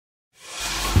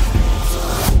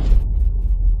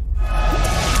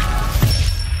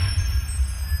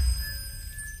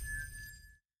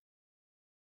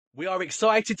We are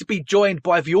excited to be joined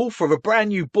by the author of a brand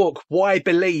new book, Why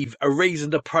Believe? A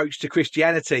Reasoned Approach to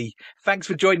Christianity. Thanks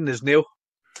for joining us, Neil.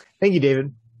 Thank you,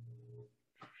 David.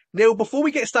 Neil, before we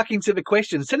get stuck into the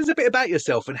questions, tell us a bit about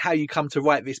yourself and how you come to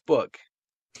write this book.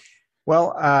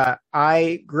 Well,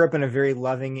 I grew up in a very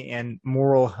loving and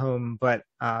moral home, but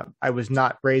I was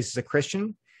not raised as a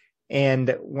Christian.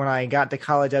 And when I got to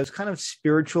college, I was kind of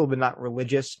spiritual, but not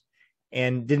religious,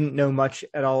 and didn't know much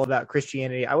at all about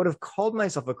Christianity. I would have called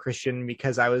myself a Christian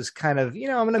because I was kind of,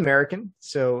 I'm an American.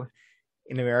 So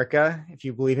in America, if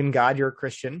you believe in God, you're a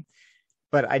Christian.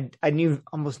 But I knew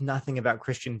almost nothing about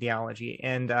Christian theology.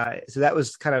 And so that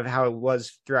was kind of how it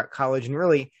was throughout college. And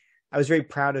really, I was very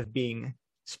proud of being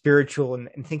spiritual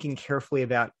and thinking carefully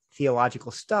about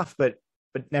theological stuff, but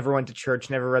never went to church,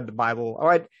 never read the Bible. Oh,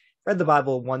 I'd read the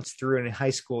Bible once through in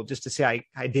high school just to say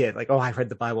I did. Like, I read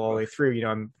the Bible all the way through.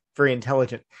 I'm very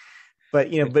intelligent.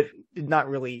 But did not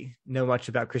really know much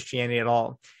about Christianity at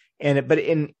all. But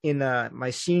in my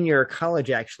senior year of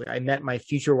college, actually, I met my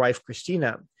future wife,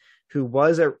 Christina, who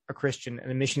was a Christian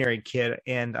and a missionary kid.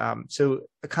 And so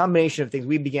a combination of things,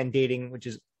 we began dating, which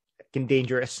is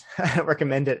dangerous. I don't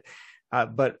recommend it.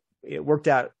 But it worked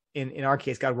out in our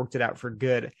case. God worked it out for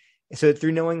good. So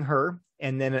through knowing her,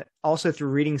 and then also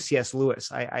through reading C.S.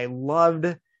 Lewis, I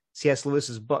loved C.S.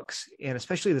 Lewis's books, and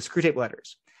especially the Screwtape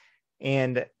Letters.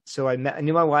 And so I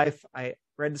knew my wife. I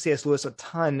read C.S. Lewis a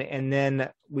ton, and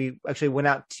then we actually went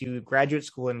out to graduate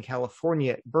school in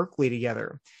California at Berkeley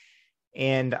together.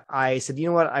 And I said, you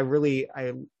know what?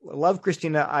 I love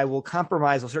Christina. I will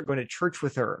compromise. I'll start going to church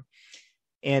with her.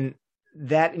 And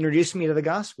that introduced me to the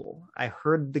gospel. I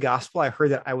heard the gospel. I heard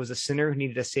that I was a sinner who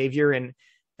needed a savior. And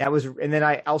then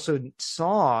I also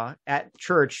saw at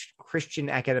church Christian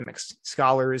academics,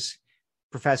 scholars,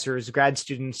 professors, grad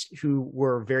students who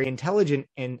were very intelligent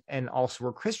and also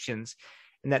were Christians.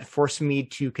 And that forced me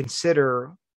to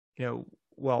consider, that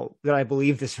I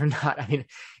believe this or not. I mean,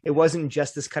 it wasn't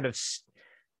just this kind of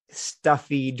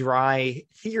stuffy, dry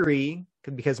theory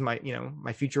because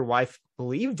my future wife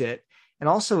believed it. And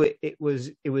also it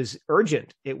was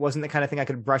urgent. It wasn't the kind of thing I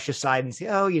could brush aside and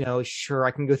say, sure,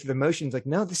 I can go through the motions. Like,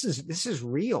 no, this is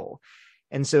real.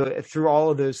 And so through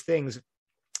all of those things,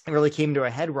 it really came to a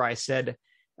head where I said,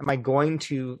 am I going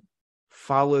to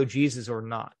follow Jesus or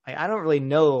not? I don't really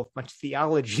know much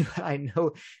theology, but I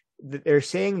know that they're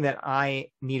saying that I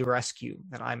need rescue,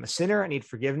 that I'm a sinner, I need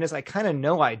forgiveness. I kind of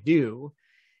know I do.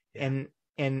 Yeah.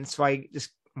 And so I just,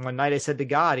 one night I said to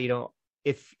God,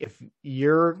 if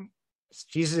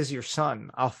Jesus is your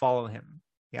son, I'll follow him.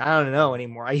 Yeah, I don't know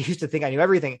anymore. I used to think I knew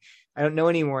everything. I don't know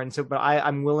anymore. And so, but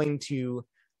I'm willing to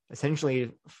essentially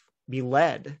be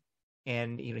led.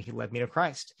 And, he led me to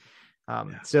Christ.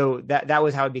 So that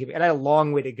was how it became. And I had a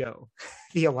long way to go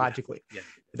theologically. Yeah.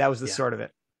 But that was the start of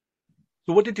it.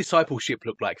 So what did discipleship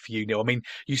look like for you, Neil? I mean,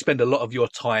 you spend a lot of your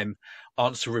time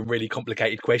answering really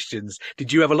complicated questions.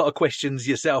 Did you have a lot of questions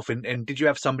yourself? And did you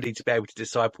have somebody to be able to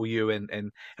disciple you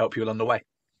and help you along the way?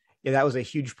 Yeah, that was a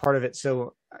huge part of it.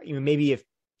 So, maybe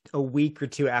a week or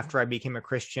two after I became a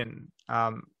Christian,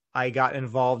 I got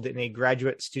involved in a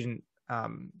graduate student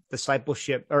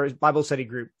discipleship or Bible study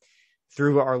group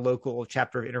through our local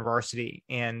chapter of InterVarsity.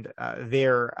 And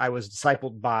there I was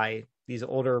discipled by these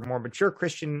older, more mature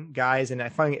Christian guys. And I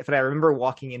remember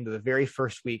walking into the very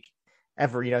first week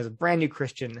ever, as a brand new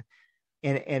Christian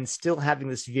and still having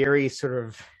this very sort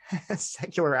of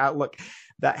secular outlook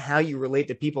about how you relate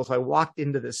to people. So I walked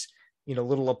into this,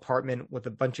 little apartment with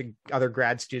a bunch of other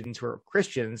grad students who are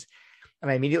Christians. And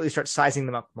I immediately start sizing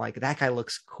them up. I'm like, that guy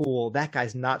looks cool. That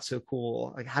guy's not so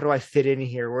cool. Like, how do I fit in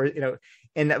here? Or,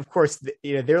 and of course,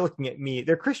 they're looking at me,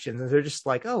 they're Christians and they're just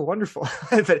like, oh, wonderful.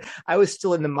 But I was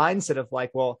still in the mindset of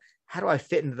like, well, how do I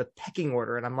fit into the pecking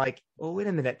order? And I'm like, oh, wait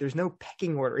a minute. There's no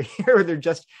pecking order here. They're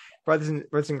just brothers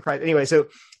in Christ. Anyway,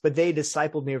 but they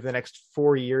discipled me over the next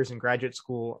 4 years in graduate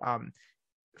school.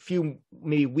 A few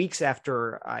maybe weeks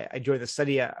after I joined the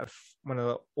study, one of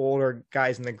the older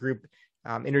guys in the group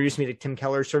introduced me to Tim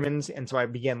Keller's sermons. And so I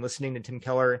began listening to Tim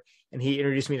Keller, and he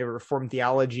introduced me to Reformed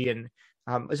theology. And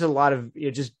there's a lot of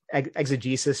just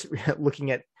exegesis,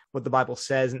 looking at what the Bible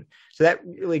says. And so that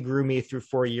really grew me through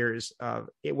 4 years while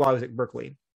I was at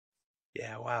Berkeley.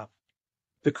 Yeah, wow.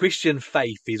 The Christian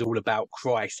faith is all about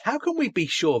Christ. How can we be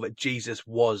sure that Jesus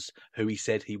was who he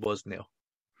said he was, Neil?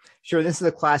 Sure. This is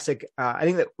a classic. I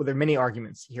think that there are many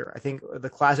arguments here. I think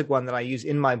the classic one that I use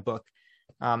in my book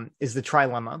is the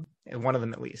trilemma, one of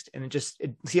them at least. And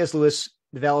C.S. Lewis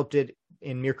developed it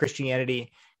in Mere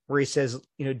Christianity, where he says,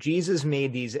 Jesus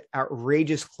made these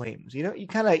outrageous claims. You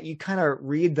kind of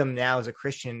read them now as a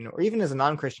Christian, or even as a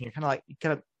non-Christian, you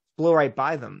kind of blow right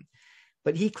by them.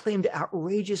 but he claimed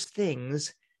outrageous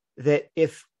things that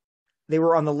if they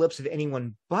were on the lips of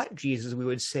anyone but Jesus, we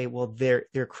would say, well, they're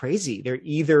crazy. They're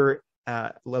either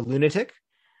a lunatic,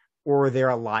 or they're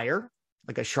a liar,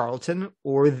 like a charlatan,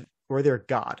 or they're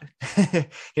God.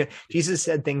 Jesus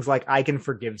said things like, I can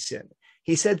forgive sin.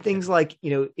 He said things like,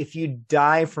 if you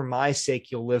die for my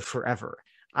sake, you'll live forever.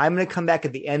 I'm going to come back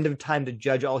at the end of time to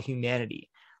judge all humanity.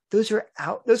 Those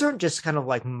aren't just kind of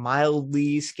like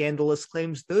mildly scandalous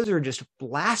claims. Those are just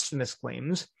blasphemous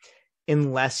claims,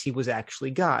 unless he was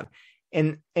actually God.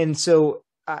 And so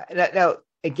now,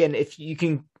 again, if you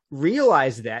can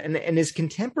realize that, and his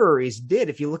contemporaries did,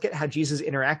 if you look at how Jesus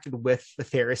interacted with the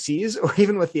Pharisees or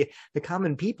even with the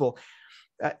common people,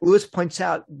 Lewis points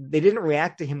out they didn't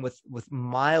react to him with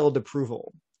mild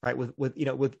approval, right?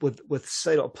 With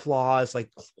slight applause, like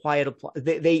quiet applause.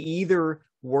 They either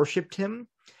worshipped him,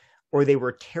 or they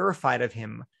were terrified of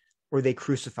him, or they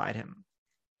crucified him.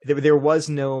 There was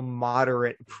no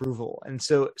moderate approval, and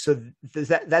so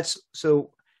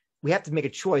we have to make a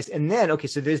choice. And then, okay,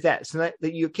 so there's that. So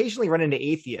that you occasionally run into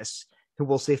atheists who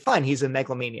will say, fine, he's a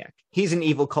megalomaniac, he's an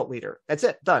evil cult leader, that's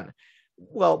it, done.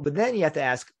 Well, but then you have to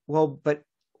ask, well, but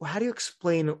how do you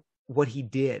explain what he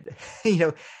did?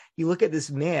 You look at this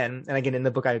man, and again, in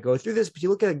the book I go through this, but you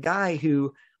look at a guy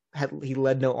who he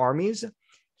led no armies.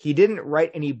 He didn't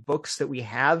write any books that we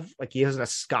have. Like, he wasn't a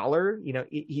scholar.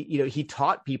 He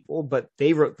taught people, but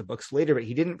they wrote the books later. But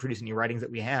he didn't produce any writings that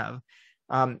we have.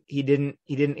 He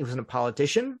wasn't a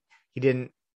politician. He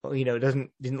didn't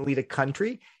lead a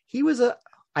country. He was a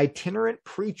itinerant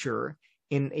preacher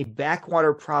in a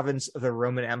backwater province of the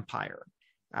Roman Empire.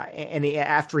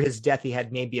 After his death, he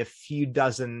had maybe a few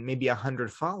dozen, maybe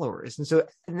 100 followers.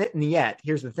 And yet,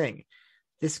 here's the thing.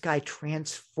 This guy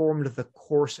transformed the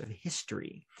course of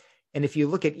history. And if you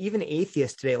look at even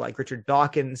atheists today, like Richard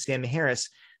Dawkins, Sam Harris,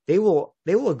 they will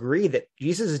agree that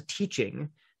Jesus' teaching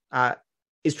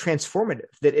is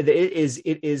transformative, that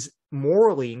it is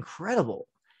morally incredible.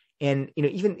 And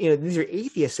even these are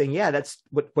atheists saying, yeah, that's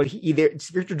what he either,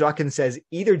 Richard Dawkins says,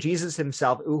 either Jesus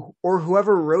himself or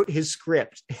whoever wrote his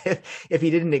script, if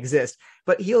he didn't exist.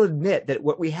 But he'll admit that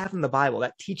what we have in the Bible,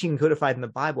 that teaching codified in the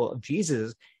Bible of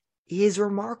Jesus, is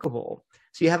remarkable.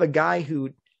 So you have a guy who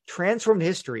transformed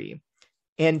history,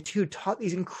 and two, taught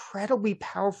these incredibly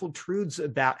powerful truths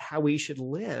about how we should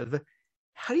live.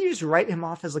 How do you just write him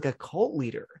off as like a cult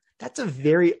leader? That's a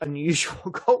very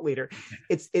unusual cult leader.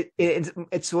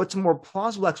 It's what's a more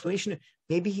plausible explanation.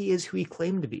 Maybe he is who he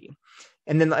claimed to be.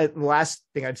 And then the last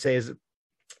thing I'd say is, in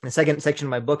the second section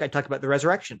of my book, I talk about the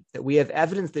resurrection, that we have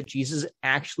evidence that Jesus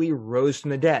actually rose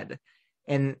from the dead.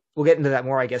 And we'll get into that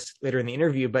more, I guess, later in the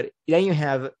interview. But then you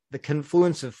have the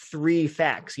confluence of three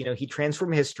facts. He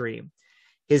transformed history.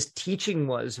 His teaching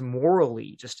was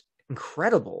morally just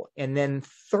incredible. And then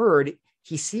third,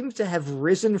 he seems to have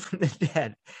risen from the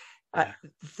dead.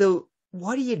 So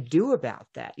what do you do about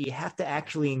that? You have to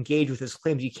actually engage with his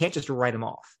claims. You can't just write him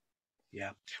off.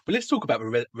 Yeah. Well, let's talk about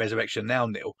the resurrection now,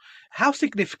 Neil. How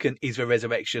significant is the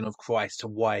resurrection of Christ to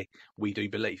why we do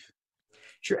believe?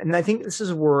 Sure. And I think this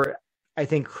is where I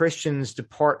think Christians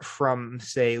depart from,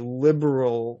 say,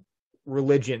 liberal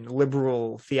religion,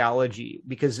 liberal theology,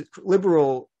 because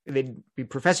they'd be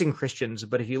professing Christians,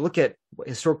 but if you look at what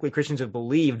historically Christians have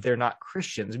believed, they're not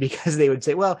Christians, because they would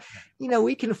say, well,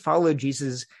 we can follow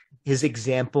Jesus, his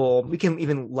example, we can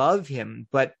even love him,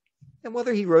 but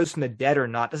whether he rose from the dead or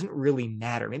not doesn't really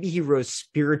matter. Maybe he rose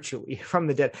spiritually from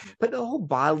the dead, but the whole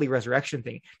bodily resurrection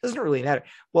thing doesn't really matter.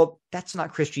 Well, that's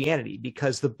not Christianity,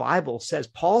 because the Bible says,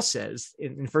 Paul says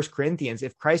in 1 Corinthians,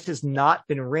 if Christ has not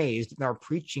been raised, then our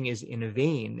preaching is in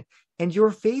vain and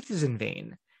your faith is in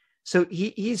vain. So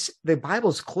the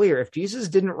Bible's clear. If Jesus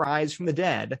didn't rise from the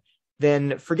dead,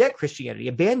 then forget Christianity,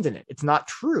 abandon it. It's not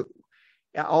true.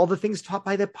 All the things taught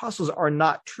by the apostles are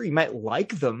not true. You might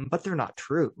like them, but they're not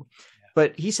true. Yeah.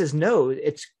 But he says, no,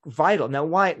 it's vital. Now,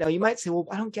 why? Now, you might say, well,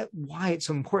 I don't get why it's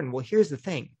so important. Well, here's the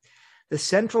thing. The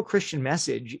central Christian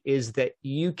message is that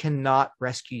you cannot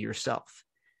rescue yourself.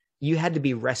 You had to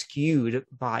be rescued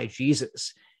by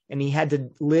Jesus. And he had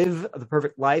to live the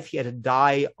perfect life. He had to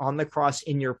die on the cross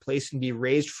in your place and be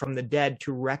raised from the dead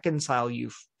to reconcile you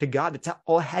to God. It's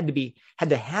all had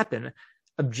to happen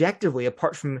objectively,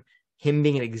 apart from him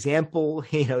being an example,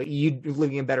 you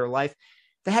living a better life.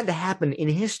 That had to happen in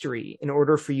history in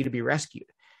order for you to be rescued.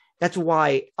 That's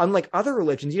why, unlike other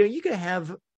religions, you could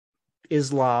have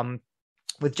Islam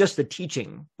with just the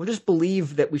teaching. We'll just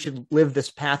believe that we should live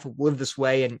this path, live this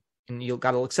way, and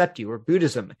God will accept you. Or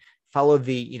Buddhism, follow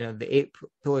the 8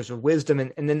 pillars of wisdom,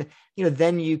 and then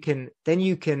then you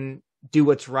can do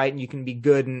what's right, and you can be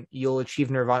good, and you'll achieve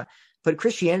nirvana. But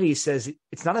Christianity says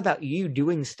it's not about you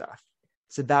doing stuff.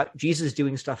 It's about Jesus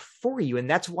doing stuff for you. And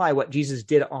that's why what Jesus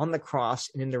did on the cross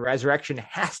and in the resurrection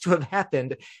has to have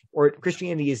happened, or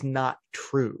Christianity is not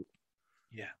true.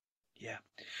 Yeah. Yeah.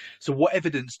 So what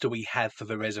evidence do we have for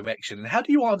the resurrection? And how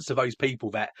do you answer those people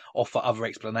that offer other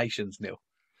explanations, Neil?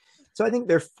 So I think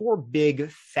there are four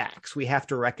big facts we have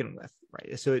to reckon with,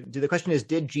 right? So the question is,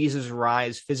 did Jesus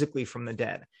rise physically from the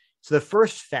dead? So the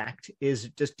first fact is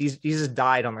just Jesus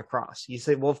died on the cross. You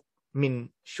say, well, I mean,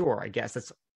 sure, I guess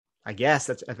that's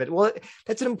well,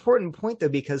 that's an important point though,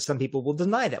 because some people will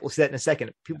deny that. We'll see that in a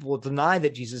second. People will deny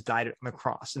that Jesus died on the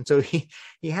cross. And so he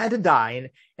had to die.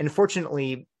 And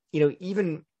fortunately,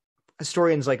 even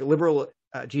historians like liberal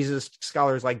Jesus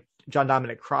scholars like John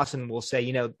Dominic Crossan will say,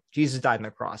 Jesus died on the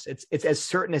cross. It's as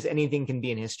certain as anything can be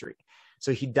in history.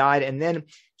 So he died, and then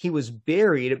he was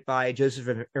buried by Joseph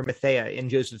of Arimathea in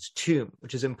Joseph's tomb,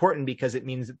 which is important because it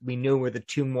means that we know where the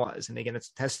tomb was. And again, it's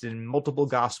tested in multiple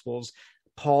Gospels.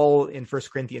 Paul in 1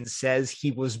 Corinthians says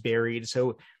he was buried.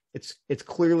 So it's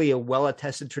clearly a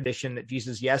well-attested tradition that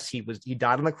Jesus, yes, he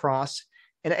died on the cross.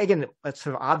 And again, that's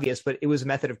sort of obvious, but it was a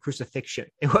method of crucifixion.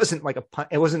 It wasn't like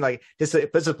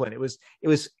discipline. It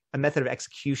was a method of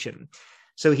execution.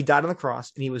 So he died on the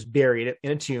cross and he was buried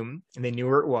in a tomb, and they knew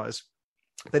where it was.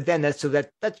 But then that's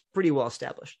pretty well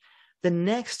established. The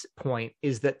next point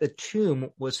is that the tomb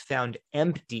was found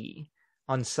empty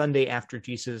on Sunday after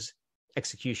Jesus'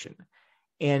 execution.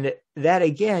 And that,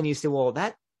 again, you say, well,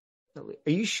 are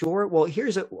you sure? Well,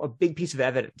 here's a big piece of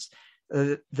evidence.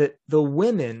 That the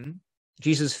women,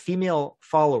 Jesus' female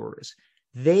followers,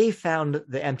 they found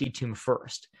the empty tomb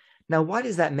first. Now, why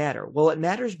does that matter? Well, it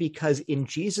matters because in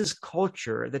Jesus'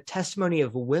 culture, the testimony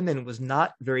of women was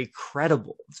not very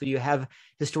credible. So you have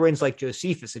historians like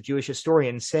Josephus, a Jewish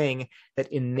historian, saying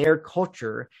that in their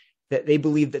culture, that they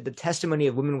believed that the testimony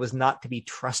of women was not to be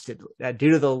trusted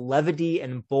due to the levity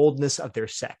and boldness of their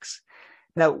sex.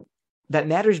 Now, that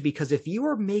matters because if you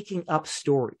are making up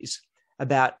stories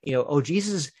about,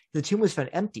 Jesus, the tomb was found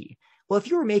empty. Well, if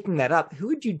you were making that up, who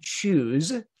would you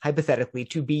choose, hypothetically,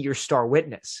 to be your star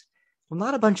witness? Well,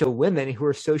 not a bunch of women who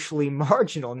are socially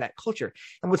marginal in that culture.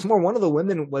 And what's more, one of the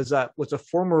women was a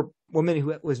former woman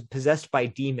who was possessed by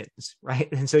demons, right?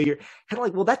 And so you're kind of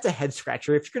like, well, that's a head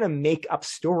scratcher. If you're going to make up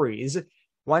stories,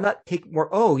 why not take more?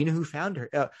 Oh, who found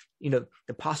her? The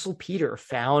Apostle Peter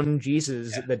found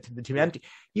Jesus, the tomb empty.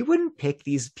 You wouldn't pick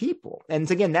these people. And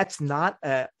again, that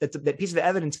piece of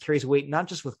evidence carries weight not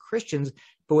just with Christians,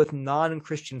 but with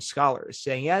non-Christian scholars,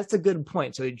 saying, yeah, that's a good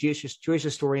point. So Jewish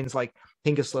historians like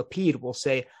Pinchas Lapid will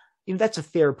say, that's a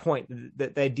fair point.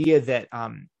 The idea that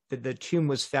the tomb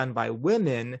was found by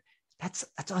women, that's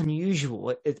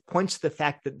unusual. It points to the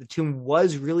fact that the tomb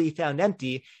was really found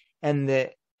empty, and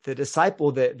the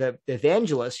disciple, the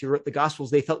evangelist who wrote the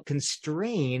Gospels, they felt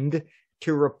constrained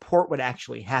to report what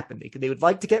actually happened. They would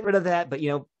like to get rid of that, but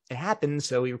it happened,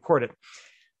 so we record it.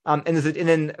 And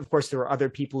then, of course, there were other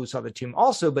people who saw the tomb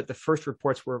also, but the first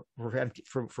reports were empty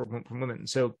from women.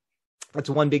 So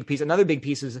that's one big piece. Another big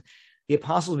piece is the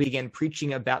apostles began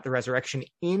preaching about the resurrection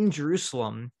in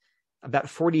Jerusalem about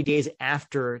 40 days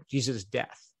after Jesus'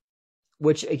 death,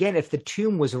 which, again, if the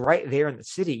tomb was right there in the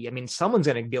city, someone's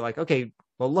going to be like, okay,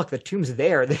 well, look, the tomb's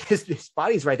there. This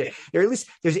body's right there. Or at least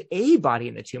there's a body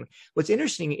in the tomb. What's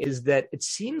interesting is that it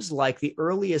seems like the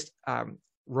earliest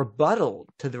rebuttal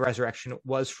to the resurrection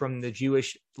was from the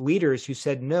Jewish leaders who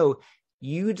said, no,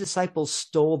 you disciples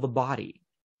stole the body.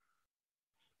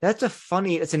 That's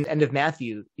an end of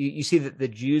Matthew. You see that the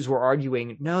Jews were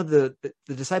arguing, no, the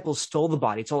disciples stole the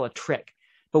body. It's all a trick.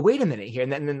 But wait a minute here.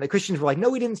 And then the Christians were like, no,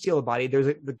 we didn't steal the body.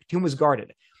 The tomb was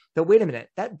guarded. But wait a minute.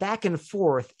 That back and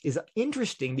forth is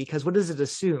interesting because what does it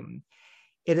assume?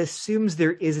 It assumes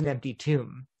there is an empty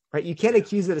tomb, right? You can't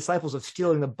accuse the disciples of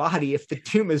stealing the body if the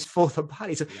tomb is full of the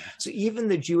body. So even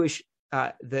the Jewish,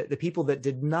 the people that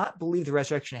did not believe the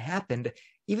resurrection happened,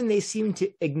 even they seem to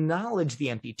acknowledge the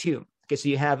empty tomb. Okay, so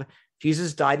you have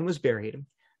Jesus died and was buried.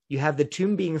 You have the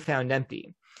tomb being found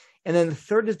empty. And then the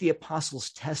third is the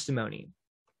apostles' testimony.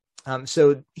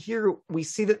 So here we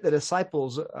see that the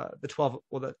disciples,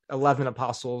 the 11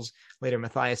 apostles, later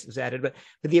Matthias was added, but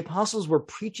the apostles were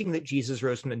preaching that Jesus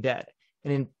rose from the dead.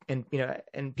 And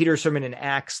in Peter's sermon in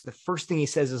Acts, the first thing he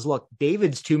says is, look,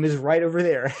 David's tomb is right over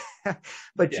there,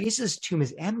 but Jesus' tomb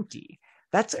is empty.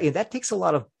 That takes a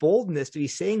lot of boldness to be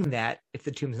saying that if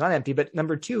the tomb is not empty. But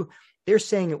number two, they're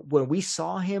saying when we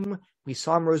saw him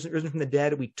risen from the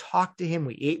dead, we talked to him,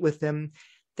 we ate with him.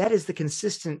 That is the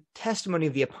consistent testimony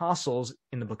of the apostles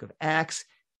in the book of Acts,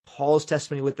 Paul's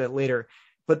testimony with that later,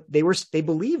 but they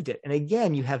believed it. And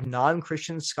again, you have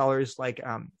non-Christian scholars like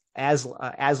Aslan,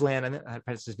 I don't know how to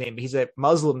pronounce his name, but he's a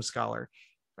Muslim scholar,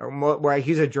 where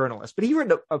he's a journalist, but he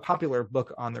wrote a popular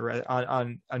book on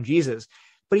on Jesus.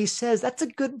 But he says that's a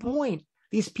good point.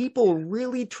 These people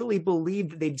really truly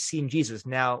believed that they'd seen Jesus.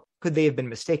 Now, could they have been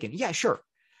mistaken? Yeah, sure.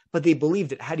 But they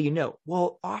believed it. How do you know?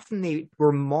 Well, often they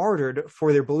were martyred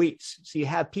for their beliefs. So you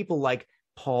have people like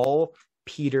Paul,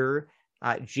 Peter,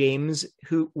 James,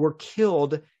 who were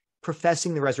killed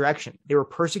professing the resurrection. They were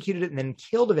persecuted and then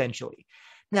killed eventually.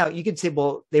 Now, you could say,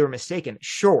 well, they were mistaken.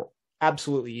 Sure,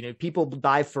 absolutely. You know, people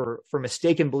die for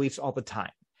mistaken beliefs all the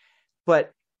time.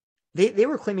 But they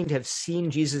were claiming to have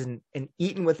seen Jesus and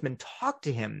eaten with him and talked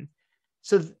to him.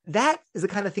 So that is the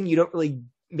kind of thing you don't really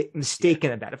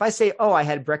mistaken about. If I say, "Oh, I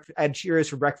had Cheerios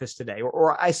for breakfast today,"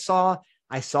 or I saw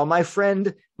my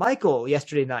friend Michael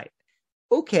yesterday night.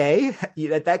 Okay,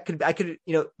 I could,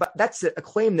 you know, but that's a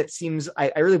claim that seems,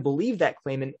 I really believe that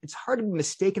claim, and it's hard to be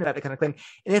mistaken about that kind of claim.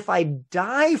 And if I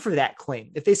die for that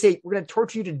claim, if they say we're going to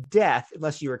torture you to death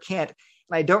unless you recant,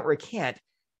 and I don't recant,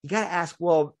 you got to ask,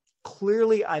 well,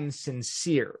 clearly I'm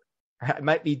sincere. I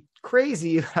might be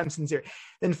crazy, but I'm sincere.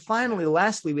 Then finally,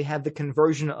 lastly, we have the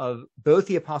conversion of both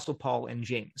the Apostle Paul and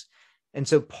James. And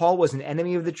so Paul was an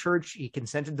enemy of the church. He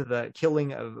consented to the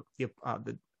killing of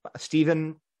the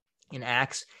Stephen in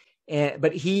Acts,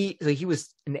 but he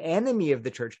was an enemy of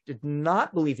the church, did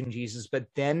not believe in Jesus, but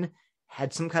then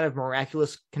had some kind of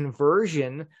miraculous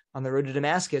conversion on the road to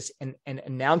Damascus and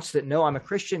announced that, no, I'm a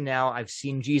Christian now, I've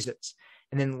seen Jesus.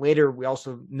 And then later we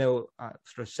also know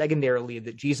sort of secondarily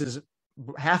that Jesus'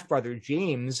 half-brother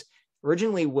James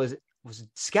originally was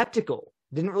skeptical,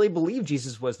 didn't really believe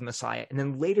Jesus was the Messiah, and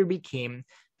then later became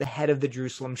the head of the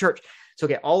Jerusalem church. So,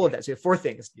 okay, all of that. So we have four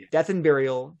things: death and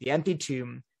burial, the empty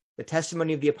tomb, the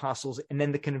testimony of the apostles, and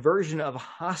then the conversion of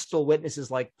hostile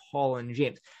witnesses like Paul and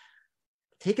James.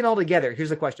 Taken all together, here's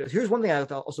the question. Here's one thing I'll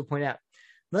also point out.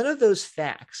 None of those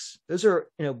facts, those are,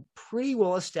 you know, pretty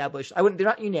well established. They're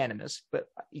not unanimous, but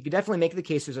you could definitely make the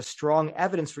case there's a strong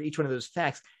evidence for each one of those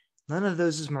facts. None of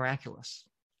those is miraculous,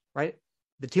 right?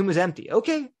 The tomb was empty.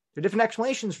 Okay, there are different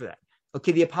explanations for that.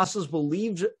 Okay, the apostles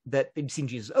believed that they'd seen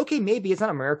Jesus. Okay, maybe it's not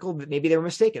a miracle, but maybe they were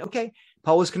mistaken. Okay,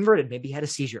 Paul was converted. Maybe he had a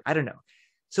seizure. I don't know.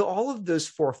 So all of those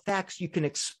four facts you can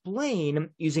explain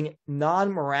using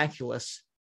non-miraculous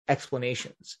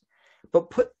explanations, but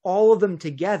put all of them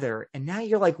together, and now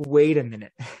you're like, wait a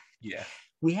minute. Yeah.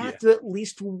 We have to at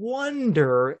least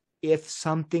wonder if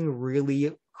something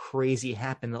really crazy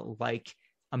happened, like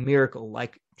a miracle,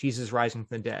 like Jesus rising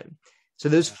from the dead. So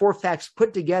those four facts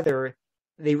put together,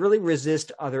 they really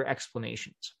resist other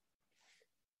explanations.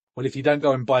 Well, if you don't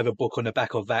go and buy the book on the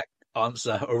back of that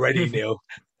answer already, Neil,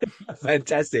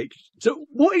 fantastic. So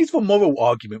what is the moral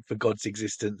argument for God's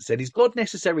existence? And is God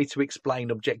necessary to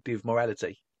explain objective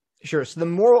morality? Sure. So the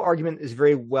moral argument is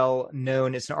very well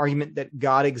known. It's an argument that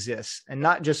God exists, and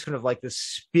not just kind of like the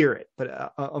spirit,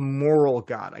 but a moral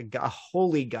God, a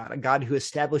holy God, a God who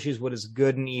establishes what is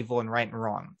good and evil and right and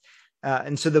wrong.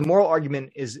 And so the moral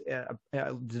argument is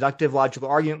a deductive logical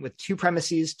argument with two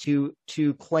premises, two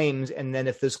claims. And then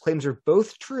if those claims are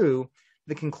both true,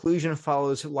 the conclusion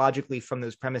follows logically from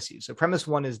those premises. So premise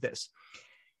one is this: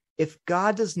 if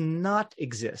God does not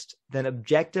exist, then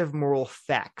objective moral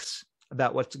facts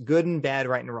about what's good and bad,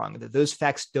 right and wrong, that those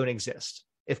facts don't exist.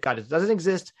 If God doesn't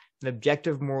exist, then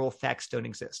objective moral facts don't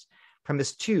exist.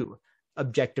 Premise two: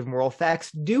 objective moral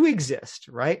facts do exist,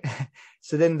 right?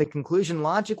 So then the conclusion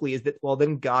logically is that, well,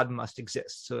 then God must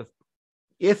exist. So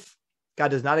if God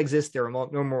does not exist, there are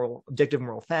no objective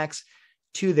moral facts.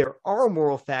 Two, there are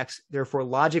moral facts. Therefore,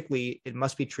 logically, it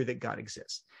must be true that God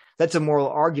exists. That's a moral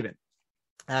argument.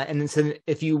 And then so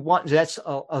if you want, that's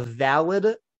a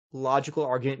valid logical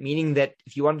argument, meaning that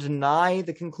if you want to deny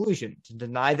the conclusion, to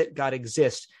deny that God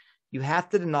exists, you have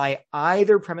to deny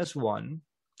either premise one.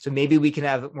 So maybe we can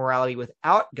have morality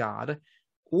without God,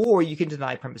 or you can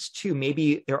deny premise two.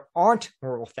 Maybe there aren't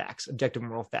moral facts, objective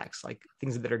moral facts, like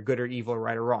things that are good or evil,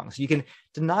 right or wrong. So you can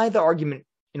deny the argument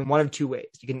in one of two ways.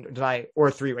 You can deny, or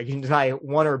three, right? You can deny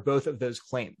one or both of those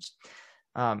claims.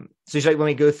 So should I, let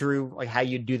me go through like how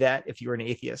you do that if you were an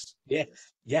atheist? Yeah.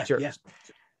 Sure. Yeah.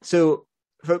 So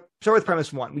start with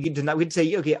premise one. We could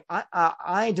say, okay,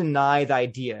 I deny the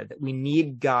idea that we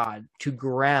need God to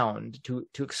ground, to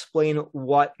explain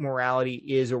what morality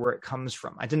is or where it comes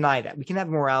from. I deny that. We can have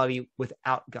morality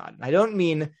without God. I don't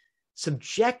mean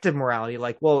subjective morality,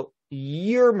 like, well,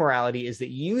 your morality is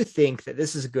that you think that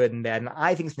this is good and bad, and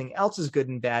I think something else is good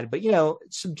and bad, but, you know,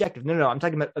 it's subjective. No, I'm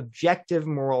talking about objective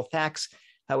moral facts,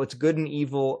 how it's good and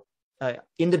evil,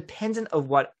 independent of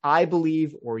what I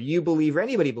believe or you believe or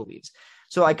anybody believes.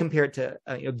 So I compare it to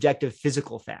objective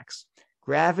physical facts.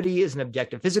 Gravity is an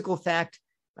objective physical fact.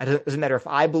 It doesn't matter if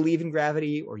I believe in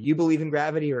gravity or you believe in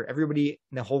gravity or everybody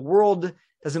in the whole world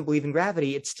doesn't believe in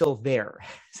gravity, it's still there.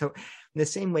 So in the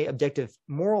same way, objective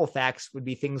moral facts would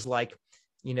be things like,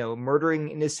 murdering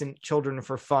innocent children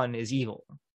for fun is evil.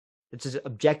 It's just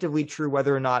objectively true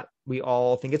whether or not we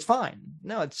all think it's fine.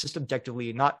 No, it's just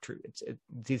objectively not true.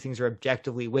 These things are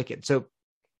objectively wicked. So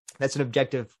that's an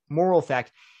objective moral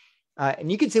fact.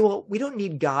 And you could say, well, we don't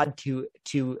need God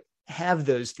to have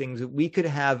those things. We could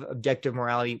have objective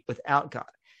morality without God.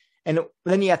 And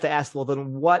then you have to ask, well,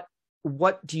 then what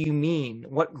do you mean?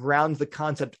 What grounds the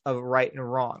concept of right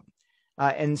and wrong?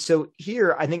 And so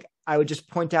here, I think I would just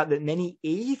point out that many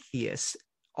atheists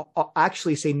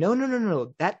actually say,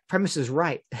 no, that premise is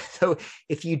right. So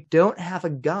if you don't have a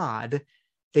God,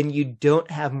 then you don't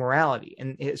have morality.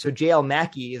 And so J.L.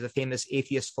 Mackie is a famous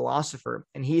atheist philosopher,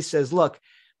 and he says, look,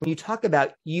 when you talk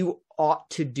about you ought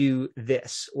to do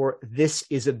this, or this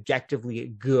is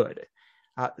objectively good,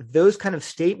 those kind of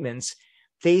statements,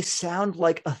 they sound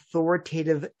like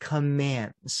authoritative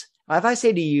commands. If I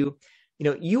say to you,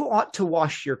 you ought to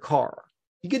wash your car,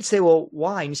 you could say, well,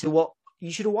 why? And you say, well,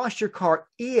 you should wash your car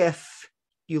if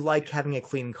you like having a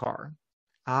clean car.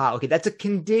 Okay, that's a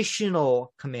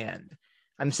conditional command.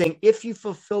 I'm saying if you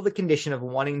fulfill the condition of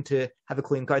wanting to have a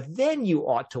clean car, then you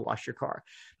ought to wash your car.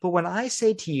 But when I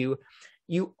say to you,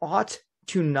 you ought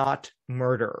to not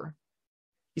murder,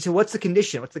 you say, what's the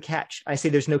condition? What's the catch? I say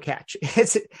there's no catch.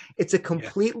 It's a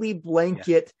completely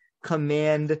blanket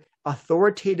command,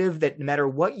 authoritative, that no matter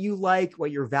what you like,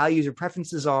 what your values or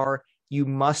preferences are, you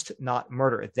must not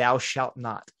murder. Thou shalt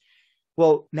not.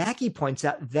 Well, Mackie points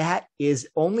out that is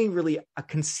only really a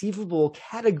conceivable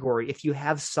category if you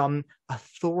have some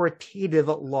authoritative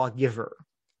lawgiver,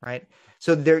 right?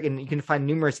 So you can find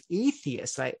numerous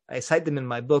atheists, I cite them in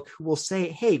my book, who will say,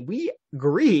 hey, we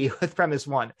agree with premise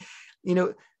one.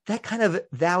 That kind of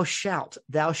thou shalt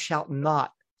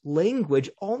not language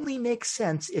only makes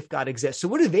sense if God exists. So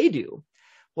what do?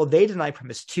 Well, they deny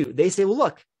premise two. They say, well,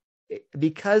 look,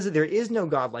 because there is no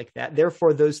God like that,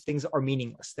 therefore those things are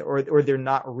meaningless, or they're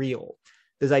not real.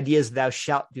 Those ideas, thou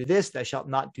shalt do this, thou shalt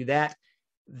not do that,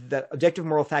 the objective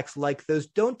moral facts like those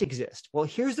don't exist. Well,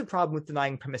 here's the problem with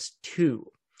denying premise two.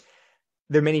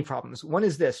 There are many problems. One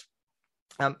is this.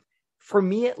 For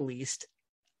me, at least,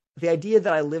 the idea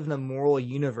that I live in a moral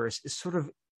universe is sort of,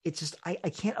 it's just, I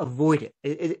can't avoid it.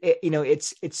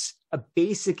 It's a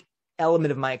basic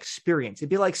element of my experience. It'd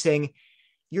be like saying,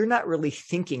 you're not really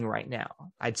thinking right now.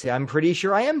 I'd say, I'm pretty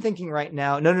sure I am thinking right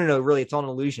now. No, really, it's all an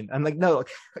illusion. I'm like, no, look,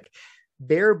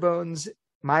 bare bones,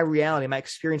 my reality, my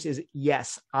experience is,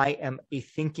 yes, I am a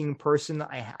thinking person.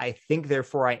 I think,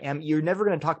 therefore I am. You're never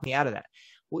going to talk me out of that.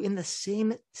 Well, in the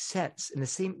same sense, in the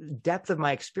same depth of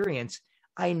my experience,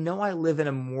 I know I live in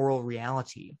a moral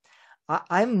reality.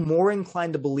 I'm more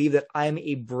inclined to believe that I'm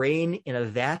a brain in a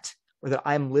vat, or that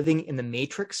I'm living in the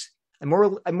matrix. I'm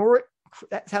more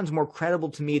that sounds more credible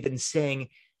to me than saying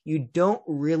you don't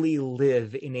really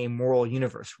live in a moral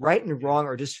universe. Right and wrong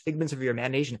are just figments of your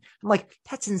imagination. I'm like,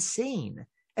 that's insane.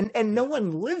 And no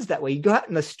one lives that way. You go out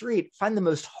in the street, find the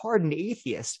most hardened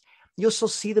atheist, you'll still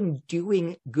see them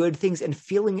doing good things and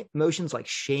feeling emotions like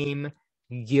shame,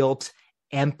 guilt,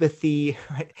 empathy,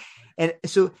 right? And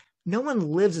so no one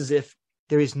lives as if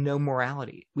there is no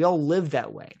morality. We all live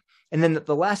that way. And then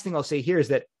the last thing I'll say here is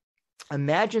that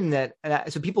imagine that.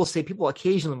 So people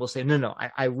occasionally will say, no,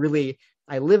 I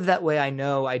live that way. I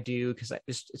know I do because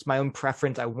it's my own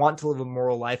preference. I want to live a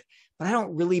moral life, but I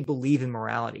don't really believe in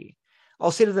morality.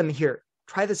 I'll say to them, here,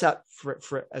 try this out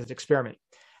for as an experiment.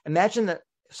 Imagine that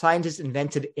scientists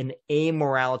invented an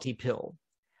amorality pill.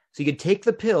 So you could take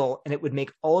the pill and it would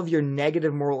make all of your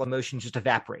negative moral emotions just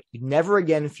evaporate. You'd never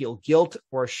again feel guilt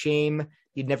or shame.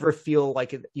 You'd never feel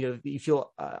like, you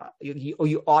feel,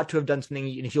 you ought to have done something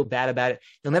and you feel bad about it.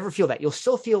 You'll never feel that. You'll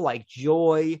still feel like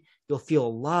joy. You'll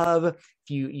feel love. If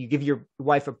you give your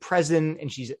wife a present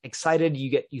and she's excited,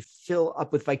 you fill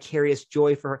up with vicarious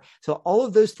joy for her. So all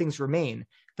of those things remain,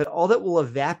 but all that will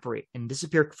evaporate and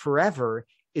disappear forever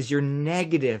is your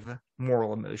negative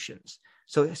moral emotions.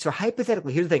 So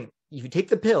hypothetically, here's the thing. If you take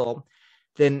the pill,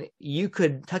 then you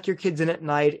could tuck your kids in at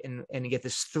night and get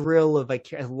this thrill of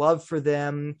love for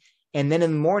them. And then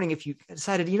in the morning, if you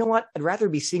decided, you know what, I'd rather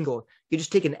be single, you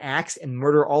just take an axe and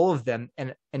murder all of them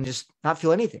and just not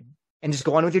feel anything and just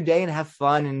go on with your day and have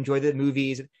fun and enjoy the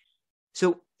movies.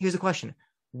 So here's the question.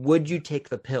 Would you take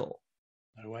the pill?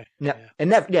 No way. No, yeah. And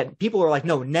never. Yeah, people are like,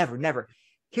 no, never.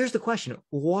 Here's the question.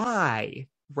 Why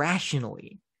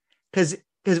rationally? Because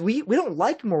we don't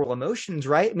like moral emotions,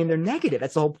 right? I mean, they're negative.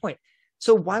 That's the whole point.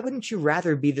 So why wouldn't you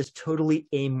rather be this totally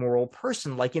amoral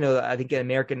person? Like, I think in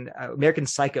American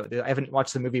Psycho, I haven't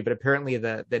watched the movie, but apparently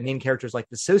the main character is like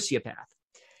the sociopath.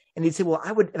 And they'd say, well,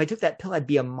 if I took that pill, I'd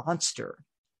be a monster.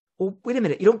 Well, wait a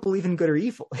minute. You don't believe in good or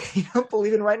evil. You don't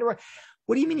believe in right and wrong.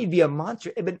 What do you mean you'd be a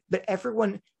monster? But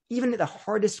everyone, even the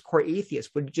hardest core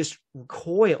atheist, would just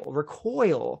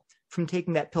recoil from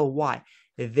taking that pill. Why?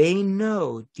 They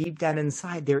know deep down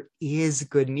inside there is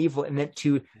good and evil, and that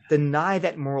to deny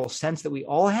that moral sense that we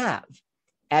all have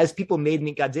as people made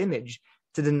in God's image,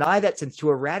 to deny that sense,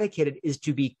 to eradicate it, is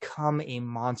to become a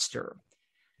monster.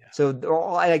 Yeah.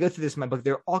 So I go through this in my book.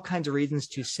 There are all kinds of reasons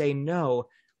to say no.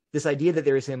 This idea that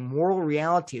there is a moral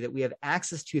reality that we have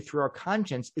access to through our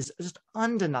conscience is just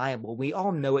undeniable. We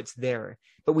all know it's there,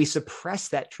 but we suppress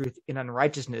that truth in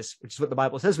unrighteousness, which is what the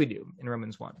Bible says we do in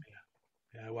Romans 1.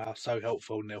 Yeah, wow, so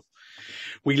helpful, Neil.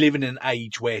 We live in an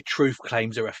age where truth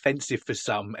claims are offensive for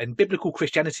some, and biblical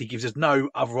Christianity gives us no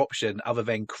other option other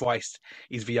than Christ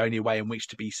is the only way in which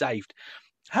to be saved.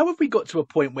 How have we got to a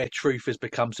point where truth has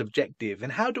become subjective,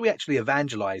 and how do we actually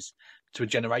evangelize to a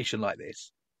generation like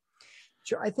this?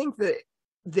 Sure, I think that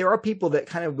there are people that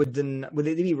kind of would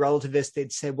they be relativist?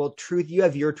 They'd say, well, truth, you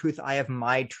have your truth, I have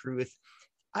my truth.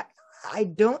 I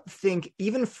don't think,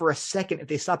 even for a second, if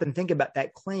they stop and think about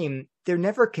that claim, they're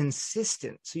never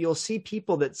consistent. So you'll see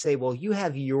people that say, well, you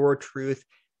have your truth,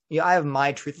 I have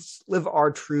my truth, let's live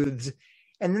our truths.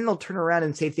 And then they'll turn around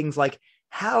and say things like,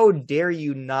 how dare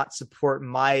you not support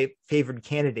my favored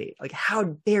candidate? Like,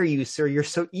 how dare you, sir? You're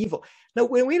so evil. No,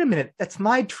 wait a minute. That's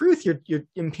my truth you're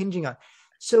impinging on.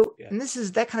 So, and this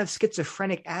is that kind of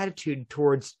schizophrenic attitude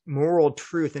towards moral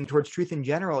truth and towards truth in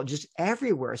general, just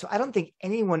everywhere. So I don't think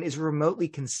anyone is remotely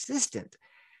consistent.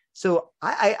 So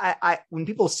I when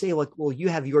people say like, well, you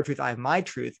have your truth, I have my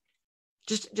truth,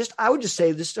 I would just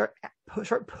say, just start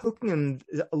poking them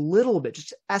a little bit.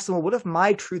 Just ask them, well, what if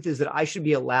my truth is that I should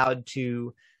be allowed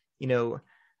to,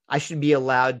 I should be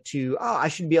allowed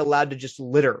to just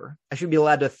litter. I should be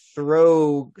allowed to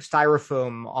throw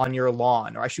styrofoam on your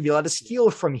lawn, or I should be allowed to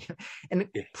steal from you. And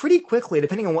pretty quickly,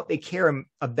 depending on what they care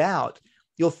about,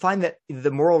 you'll find that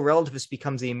the moral relativist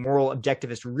becomes a moral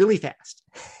objectivist really fast.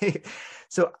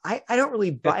 So I don't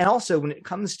really buy. And also when it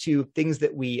comes to things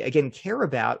that we, again, care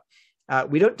about,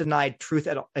 we don't deny truth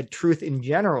truth in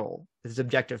general is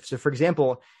objective. So for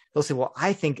example, they'll say, well,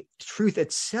 I think truth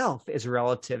itself is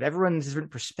relative. Everyone has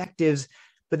different perspectives.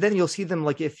 But then you'll see them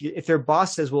like if their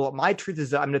boss says, well, my truth is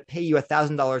that I'm going to pay you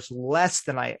 $1,000 less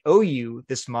than I owe you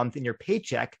this month in your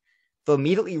paycheck, they'll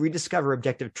immediately rediscover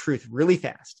objective truth really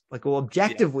fast. Like, well,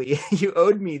 objectively, you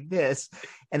owed me this,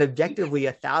 and objectively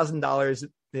 $1,000,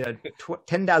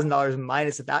 $10,000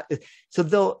 minus that. So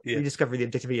they'll rediscover the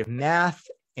objectivity of math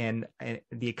and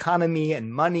the economy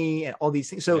and money and all these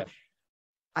things. So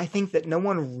I think that no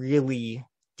one really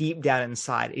deep down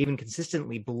inside, even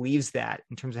consistently, believes that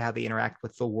in terms of how they interact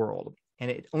with the world.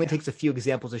 And it only takes a few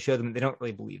examples to show them that they don't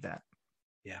really believe that.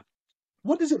 Yeah.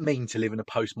 What does it mean to live in a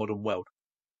postmodern world?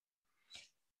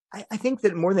 I think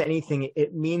that more than anything,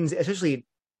 it means, especially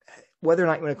whether or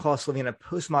not you want to call us living in a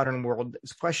postmodern world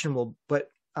is questionable, but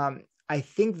I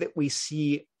think that we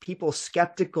see people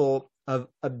skeptical of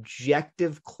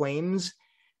objective claims.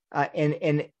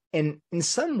 And in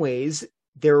some ways,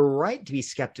 they're right to be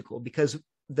skeptical, because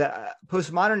the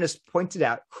postmodernists pointed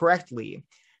out correctly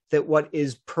that what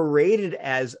is paraded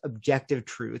as objective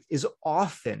truth is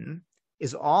often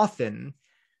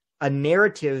a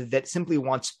narrative that simply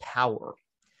wants power.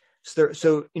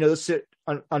 So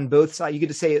on both sides, you get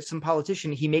to say some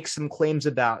politician, he makes some claims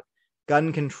about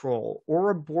gun control or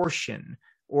abortion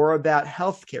or about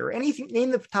healthcare, anything,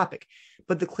 name the topic.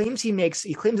 But the claims he makes,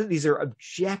 he claims that these are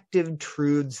objective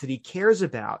truths that he cares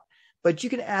about. But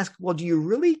you can ask, well, do you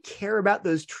really care about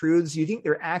those truths? Do you think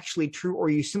they're actually true, or are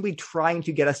you simply trying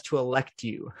to get us to elect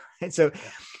you? And so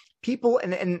people,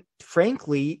 and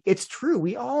frankly, it's true.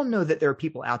 We all know that there are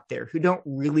people out there who don't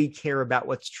really care about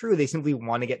what's true. They simply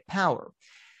want to get power.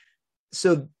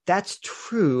 So that's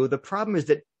true. The problem is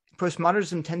that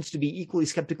postmodernism tends to be equally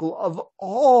skeptical of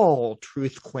all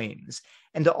truth claims,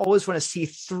 and to always want to see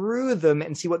through them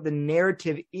and see what the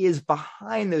narrative is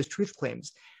behind those truth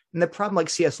claims. And the problem, like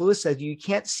C.S. Lewis says, you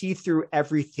can't see through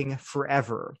everything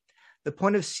forever. The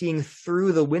point of seeing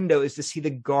through the window is to see the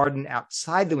garden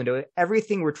outside the window. If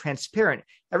everything were transparent,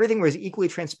 everything was equally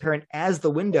transparent as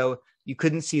the window, you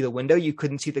couldn't see the window, you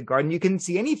couldn't see the garden, you couldn't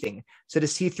see anything. So to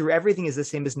see through everything is the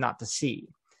same as not to see.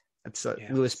 That's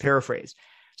Lewis paraphrase.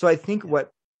 So I think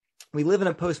what we live in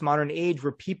a postmodern age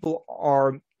where people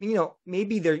are,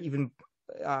 maybe they're even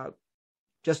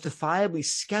justifiably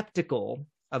skeptical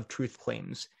of truth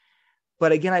claims,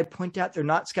 But again, I point out they're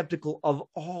not skeptical of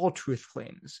all truth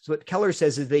claims. So what Keller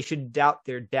says is they should doubt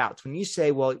their doubts. When you say,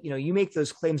 well, you make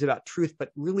those claims about truth, but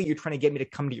really you're trying to get me to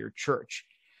come to your church.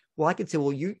 Well, I could say,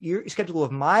 well, you're skeptical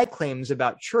of my claims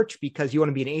about church because you want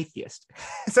to be an atheist.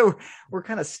 So we're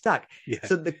kind of stuck. Yeah.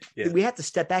 So we have to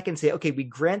step back and say, okay, we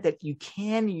grant that you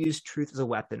can use truth as a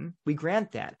weapon. We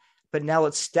grant that. But now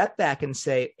let's step back and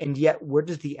say, and yet where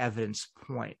does the evidence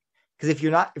point? Because if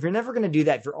you're never going to do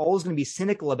that, if you're always going to be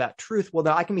cynical about truth, well,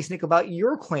 then I can be cynical about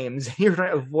your claims. You're trying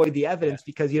to avoid the evidence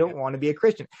because you don't want to be a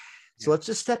Christian. So let's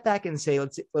just step back and say,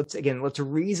 let's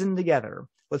reason together.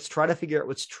 Let's try to figure out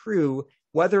what's true,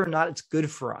 whether or not it's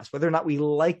good for us, whether or not we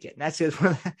like it. And that's it.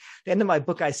 At the end of my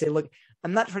book, I say, look,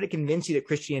 I'm not trying to convince you that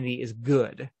Christianity is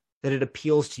good, that it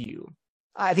appeals to you.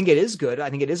 I think it is good. I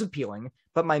think it is appealing.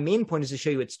 But my main point is to show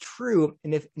you it's true,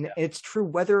 and it's true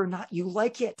whether or not you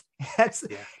like it.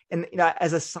 And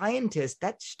as a scientist,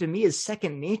 that to me is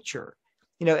second nature.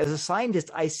 As a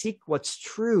scientist, I seek what's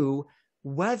true,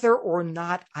 whether or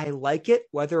not I like it,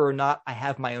 whether or not I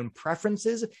have my own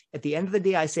preferences. At the end of the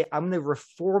day, I say I'm going to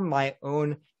reform my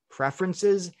own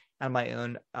preferences and my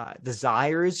own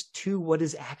desires to what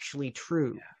is actually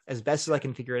true as best as I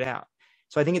can figure it out.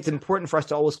 So I think it's important for us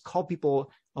to always call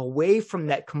people away from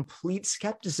that complete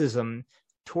skepticism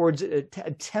towards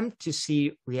attempt to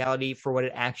see reality for what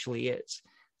it actually is.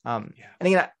 And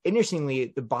again,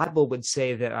 interestingly, the Bible would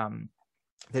say that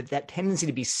that tendency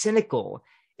to be cynical,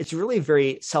 it's really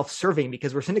very self-serving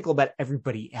because we're cynical about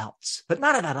everybody else, but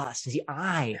not about us. See,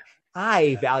 I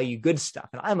value good stuff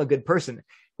and I'm a good person.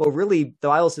 Well, really, the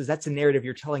Bible says that's a narrative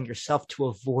you're telling yourself to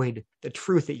avoid the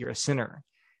truth that you're a sinner.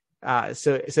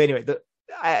 So anyway,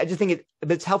 I just think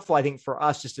it's helpful, I think, for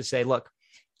us just to say, look,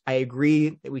 I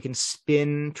agree that we can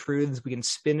spin truths, we can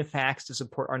spin facts to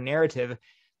support our narrative,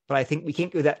 but I think we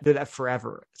can't do that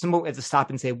forever. At some point we have to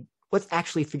stop and say, let's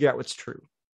actually figure out what's true.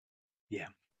 Yeah.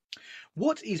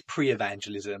 What is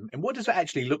pre-evangelism and what does that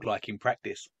actually look like in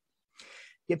practice?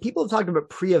 Yeah, people have talked about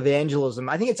pre-evangelism.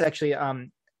 I think it's actually, I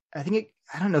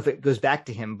don't know if it goes back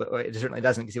to him, but it certainly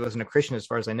doesn't because he wasn't a Christian as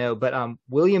far as I know. But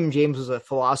William James was a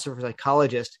philosopher,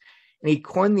 psychologist, and he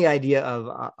coined the idea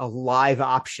of a live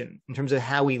option in terms of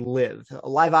how we live. A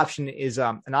live option is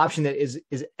an option that is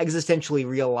existentially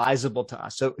realizable to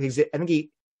us. So I think he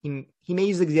may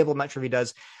use the example, I'm not sure if he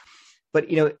does, but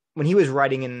when he was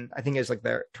writing in, I think it was like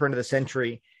the turn of the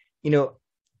century,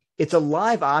 it's a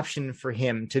live option for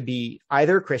him to be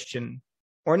either a Christian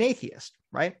or an atheist,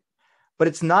 right? But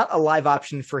it's not a live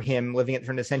option for him living at the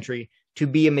turn of the century to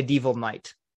be a medieval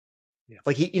knight. Yeah.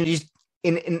 Like just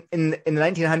in the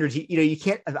 1900s, you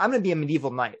can't. I'm going to be a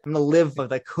medieval knight. I'm going to live by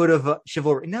the code of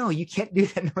chivalry. No, you can't do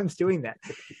that. No one's doing that.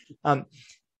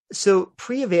 So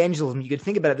pre-evangelism, you could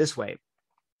think about it this way: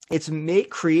 it's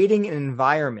creating an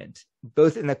environment,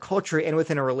 both in the culture and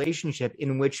within a relationship,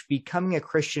 in which becoming a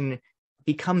Christian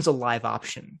becomes a live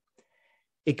option.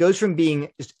 It goes from being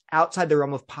just outside the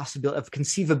realm of possibility, of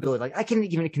conceivability. Like I can't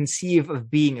even conceive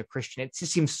of being a Christian. It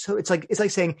just seems so. It's like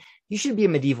saying you should be a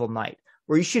medieval knight,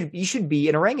 or you should be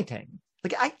an orangutan.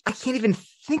 Like I can't even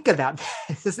think about that.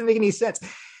 It doesn't make any sense.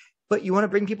 But you want to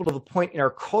bring people to the point in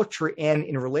our culture and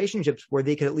in relationships where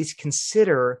they could at least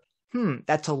consider,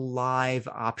 that's a live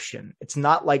option. It's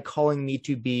not like calling me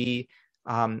to be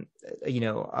a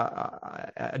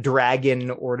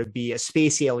dragon or to be a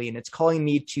space alien. It's calling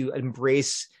me to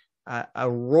embrace a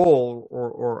role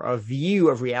or a view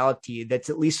of reality that's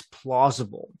at least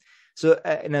plausible. So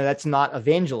that's not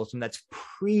evangelism, that's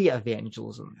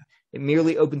pre-evangelism. It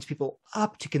merely opens people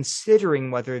up to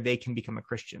considering whether they can become a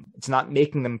Christian. It's not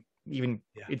making them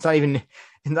it's not even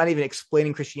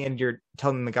explaining Christianity or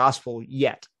telling them the gospel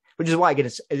yet, which is why again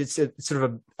it's sort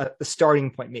of a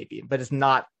starting point maybe, but it's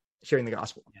not sharing the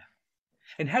gospel. Yeah.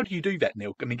 And how do you do that,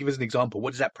 Neil? I mean, give us an example.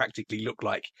 What does that practically look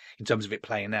like in terms of it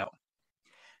playing out?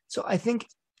 So I think,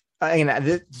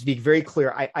 to be very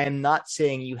clear, I am not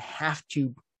saying you have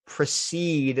to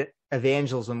precede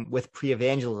evangelism with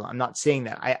pre-evangelism. I'm not saying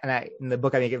that. In the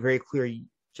book, I make it very clear,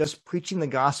 just preaching the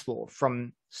gospel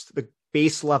from the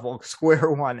base level,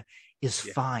 square one, is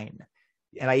fine.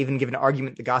 Yeah. And I even give an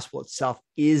argument the gospel itself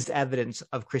is evidence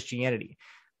of Christianity.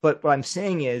 But what I'm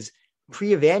saying is,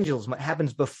 pre-evangelism, what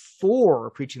happens before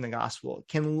preaching the gospel,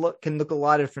 can look a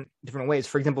lot of different ways.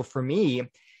 For example, for me, it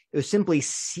was simply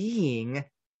seeing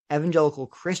evangelical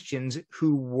Christians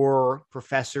who were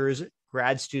professors,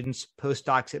 grad students,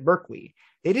 postdocs at Berkeley.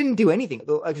 They didn't do anything.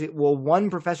 Actually, one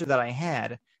professor that I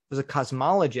had was a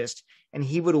cosmologist, and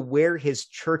he would wear his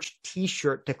church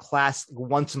T-shirt to class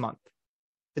once a month.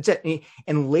 That's it.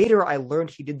 And later I learned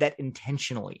he did that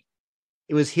intentionally.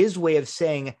 It was his way of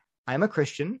saying, I'm a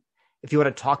Christian, If you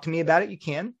want to talk to me about it, you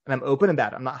can, and I'm open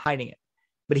about it. I'm not hiding it.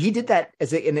 But he did that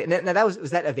and that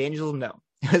was that evangelism? No,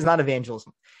 it was not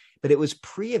evangelism, but it was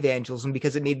pre-evangelism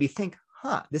because it made me think,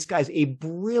 this guy's a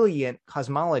brilliant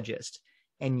cosmologist,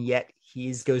 and yet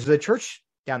he goes to the church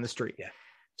down the street. Yeah.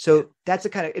 So that's a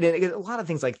kind of, and a lot of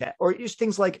things like that, or just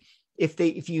things like if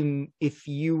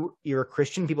you're a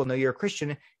Christian, people know you're a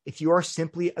Christian. If you are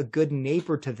simply a good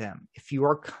neighbor to them, if you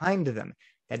are kind to them,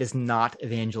 that is not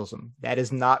evangelism. That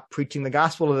is not preaching the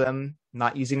gospel to them,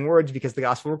 not using words because the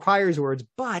gospel requires words,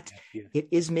 but it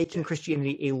is making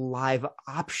Christianity a live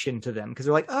option to them because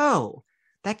they're like, oh,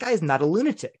 that guy's not a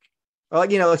lunatic. Or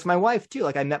like, it's my wife too.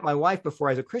 Like I met my wife before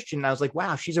I was a Christian and I was like,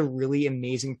 wow, she's a really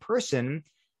amazing person.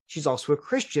 She's also a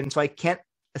Christian. So I can't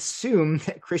assume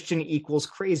that Christian equals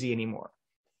crazy anymore.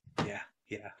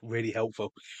 Yeah, really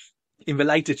helpful. In the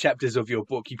later chapters of your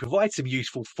book, you provide some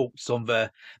useful thoughts on the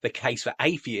case that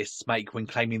atheists make when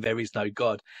claiming there is no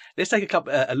God. Let's take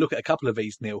a look at a couple of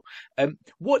these, Neil.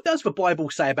 What does the Bible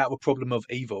say about the problem of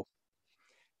evil?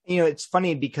 It's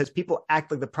funny because people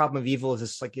act like the problem of evil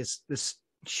is this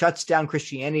shuts down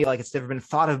Christianity like it's never been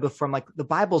thought of before. I'm like, the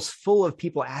Bible's full of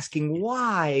people asking,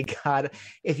 why, God,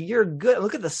 if you're good?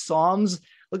 Look at the Psalms,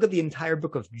 look at the entire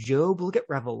book of Job, look at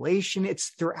Revelation. It's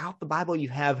throughout the Bible. You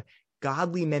have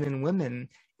godly men and women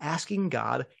asking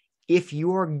God, if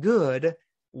you're good,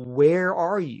 where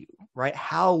are you, right?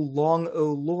 How long,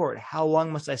 O Lord? How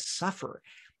long must I suffer?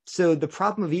 So the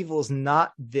problem of evil is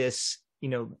not this,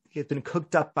 it's been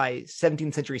cooked up by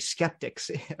 17th century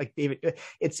skeptics like David.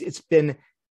 It's been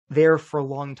there for a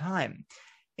long time.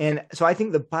 And so I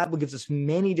think the Bible gives us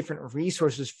many different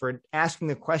resources for answering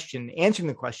the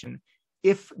question,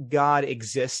 if God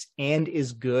exists and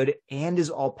is good and is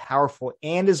all powerful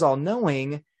and is all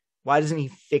knowing, why doesn't he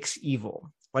fix evil?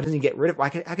 Why doesn't he get rid of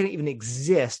it? How can it even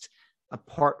exist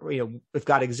apart, if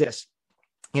God exists?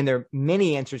 And there are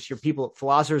many answers here.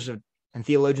 Philosophers and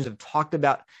theologians have talked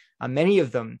about many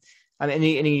of them. And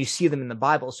you see them in the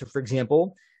Bible. So for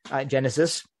example,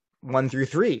 Genesis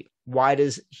 1-3, why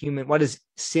does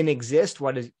sin exist?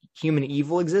 Why does human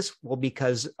evil exist? Well,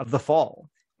 because of the fall.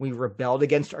 We rebelled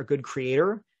against our good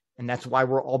creator, and that's why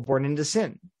we're all born into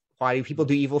sin. Why do people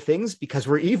do evil things? Because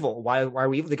we're evil. Why are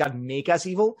we evil? Did God make us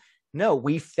evil? No,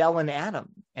 we fell in Adam,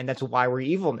 and that's why we're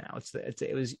evil now.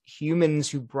 It was humans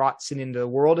who brought sin into the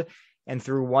world, and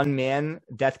through one man,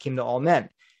 death came to all men.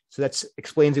 So that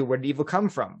explains where did evil come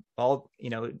from? Well,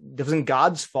 it wasn't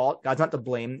God's fault. God's not to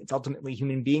blame. It's ultimately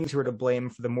human beings who are to blame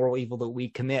for the moral evil that we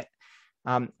commit.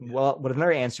 Well, what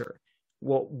another answer?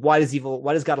 Well, why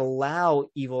does God allow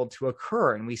evil to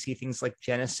occur? And we see things like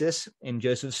Genesis in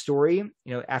Joseph's story,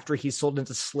 after he's sold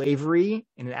into slavery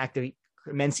in an act of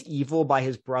immense evil by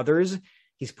his brothers,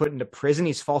 he's put into prison,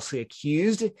 he's falsely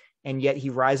accused, and yet he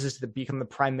rises to become the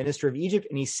prime minister of Egypt.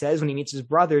 And he says when he meets his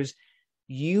brothers,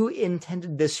 you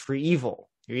intended this for evil.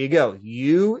 Here you go.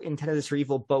 You intended this for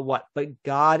evil, but what? But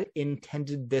God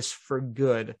intended this for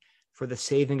good, for the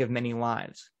saving of many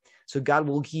lives. So God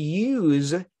will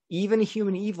use even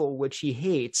human evil, which he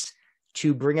hates,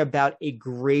 to bring about a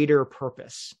greater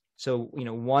purpose. So,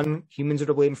 one, humans are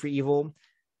to blame for evil.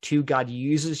 Two, God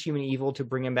uses human evil to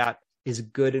bring about his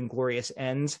good and glorious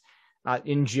ends.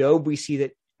 In Job, we see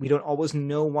that we don't always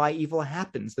know why evil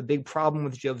happens. The big problem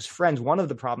with Job's friends, one of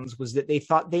the problems was that they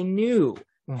thought they knew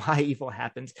why evil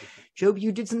happens. Job,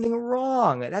 you did something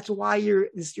wrong. That's why you're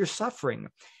suffering.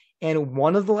 And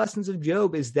one of the lessons of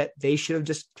Job is that they should have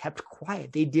just kept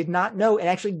quiet. They did not know. And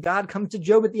actually, God comes to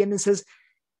Job at the end and says,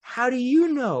 how do you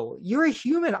know? You're a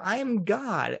human. I am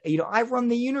God. I run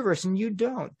the universe and you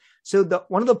don't. So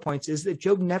one of the points is that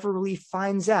Job never really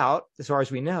finds out, as far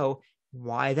as we know,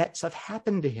 why that stuff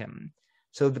happened to him.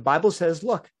 So the Bible says,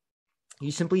 look,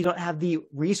 you simply don't have the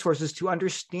resources to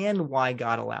understand why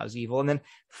God allows evil. And then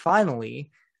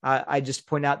finally, I just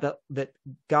point out that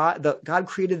God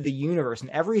created the universe and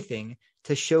everything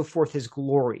to show forth his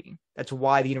glory. That's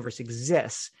why the universe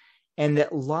exists. And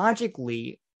that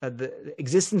logically, the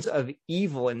existence of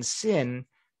evil and sin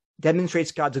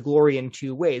demonstrates God's glory in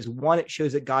two ways. One, it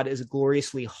shows that God is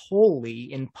gloriously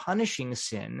holy in punishing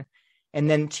sin. And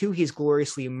then two, he's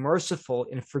gloriously merciful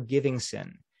in forgiving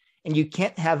sin. And you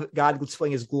can't have God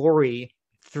displaying his glory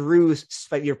through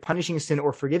either punishing sin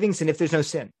or forgiving sin if there's no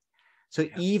sin. So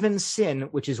even sin,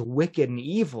 which is wicked and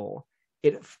evil,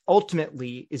 it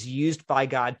ultimately is used by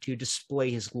God to display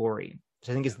his glory.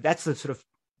 So I think that's the sort of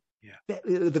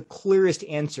the clearest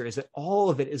answer, is that all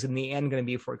of it is in the end going to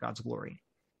be for God's glory.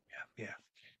 Yeah.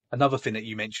 Another thing that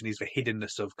you mentioned is the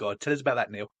hiddenness of God. Tell us about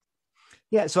that, Neil.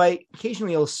 Yeah, so I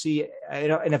occasionally will see,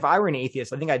 and if I were an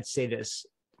atheist, I think I'd say this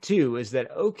too, is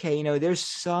that, okay, there's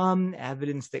some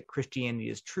evidence that Christianity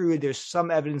is true. There's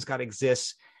some evidence God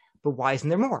exists, but why isn't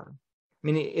there more? I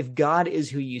mean, if God is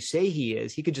who you say he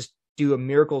is, he could just do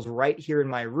miracles right here in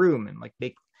my room and like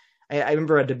make. I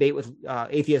remember a debate with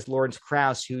atheist Lawrence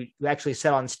Krauss, who actually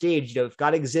said on stage, if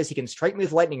God exists, he can strike me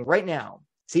with lightning right now.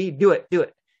 See, do it.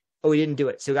 Oh, he didn't do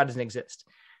it, so God doesn't exist.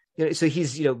 So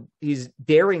he's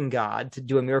daring God to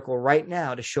do a miracle right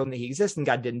now to show him that he exists, and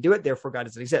God didn't do it, therefore God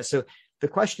doesn't exist. So the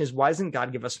question is, why doesn't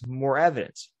God give us more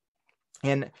evidence?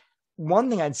 And one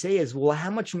thing I'd say is, well, how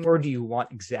much more do you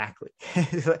want exactly?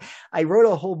 I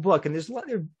wrote a whole book, and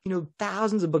there are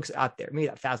thousands of books out there, maybe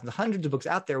not thousands, hundreds of books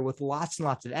out there with lots and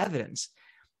lots of evidence.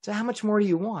 So how much more do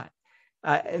you want?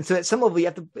 And so at some level, you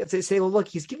have to say, well, look,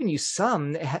 he's giving you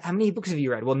some. How many books have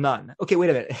you read? Well, none. Okay, wait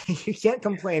a minute. You can't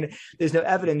complain. There's no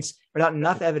evidence or not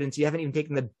enough evidence. You haven't even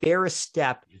taken the barest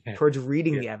step towards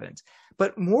reading the evidence.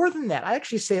 But more than that, I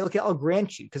actually say, okay, I'll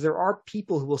grant you, because there are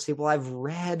people who will say, well, I've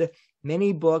read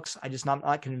many books. I'm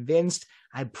not convinced.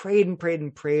 I prayed and prayed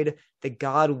and prayed that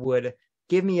God would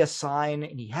give me a sign,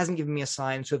 and he hasn't given me a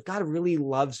sign. So if God really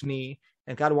loves me,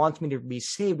 and if God wants me to be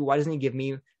saved, why doesn't he give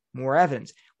me more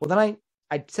evidence? Well, then I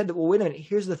said, well, wait a minute,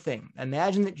 here's the thing.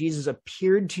 Imagine that Jesus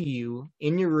appeared to you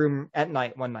in your room at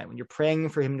night, one night, when you're praying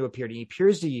for him to appear to you. He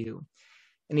appears to you,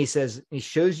 and he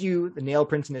shows you the nail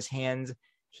prints in his hands.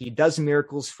 He does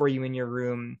miracles for you in your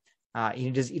room.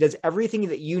 He does everything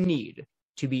that you need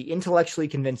to be intellectually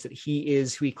convinced that he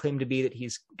is who he claimed to be, that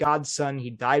he's God's son. He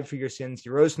died for your sins. He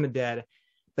rose from the dead.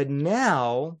 But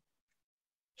now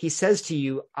he says to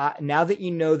you, now that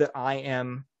you know that I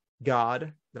am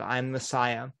God, that I am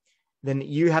Messiah, then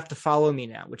you have to follow me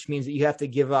now, which means that you have to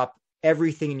give up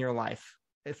everything in your life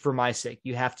for my sake.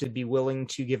 You have to be willing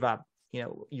to give up,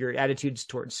 your attitudes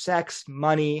towards sex,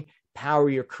 money, power,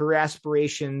 your career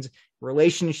aspirations,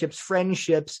 relationships,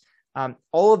 friendships.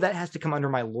 All of that has to come under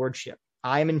my lordship.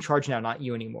 I am in charge now, not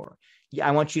you anymore.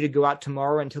 I want you to go out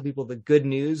tomorrow and tell people the good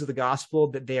news of the gospel,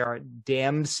 that they are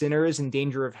damned sinners in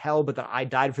danger of hell, but that I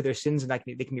died for their sins and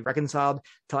they can be reconciled.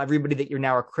 Tell everybody that you're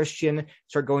now a Christian.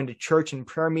 Start going to church and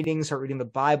prayer meetings. Start reading the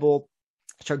Bible.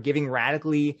 Start giving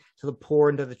radically to the poor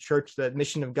and to the church, the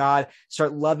mission of God.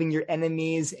 Start loving your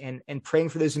enemies and praying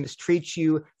for those who mistreat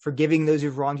you, forgiving those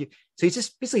who've wronged you. So he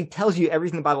just basically tells you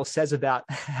everything the Bible says about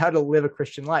how to live a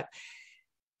Christian life.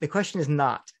 The question is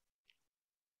not,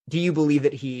 do you believe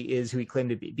that he is who he claimed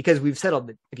to be? Because we've settled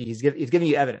that he's giving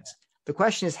you evidence. The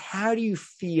question is, how do you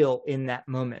feel in that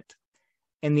moment?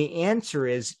 And the answer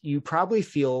is, you probably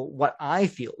feel what I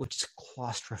feel, which is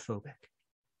claustrophobic.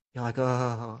 You're like,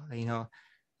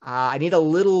 I need a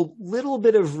little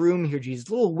bit of room here, Jesus,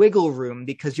 a little wiggle room,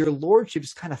 because your lordship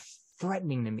is kind of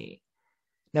threatening to me.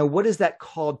 Now, what is that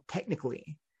called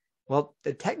technically? Well,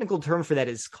 the technical term for that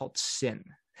is called sin.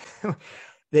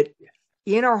 That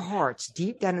in our hearts,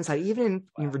 deep down inside, even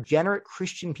in regenerate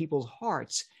Christian people's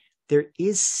hearts, there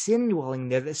is sin dwelling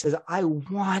there that says, I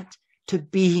want to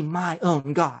be my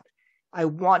own God. I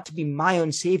want to be my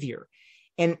own savior.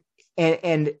 And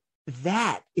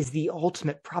that is the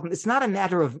ultimate problem. It's not a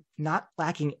matter of not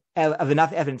lacking of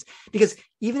enough evidence, because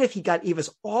even if he gave us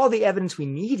all the evidence we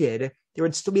needed, there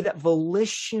would still be that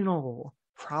volitional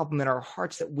problem in our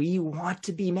hearts that we want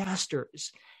to be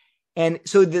masters. And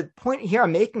so the point here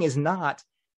I'm making is not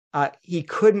he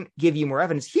couldn't give you more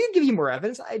evidence. He could give you more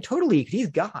evidence. He's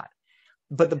God.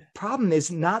 But the problem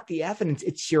is not the evidence,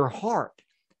 it's your heart.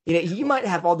 You might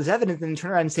have all this evidence and then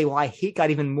turn around and say, well, I hate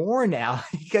God even more now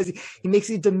because he makes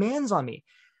these demands on me.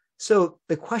 So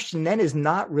the question then is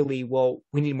not really, well,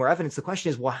 we need more evidence. The question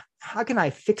is, well, how can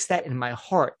I fix that in my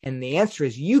heart? And the answer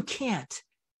is, you can't,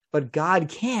 but God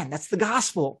can. That's the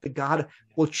gospel, that God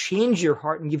will change your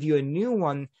heart and give you a new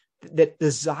one that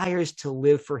desires to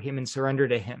live for him and surrender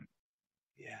to him.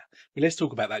 Yeah. Well, let's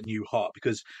talk about that new heart,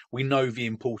 because we know the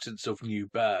importance of new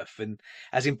birth. And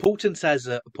as important as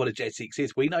apologetics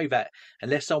is, we know that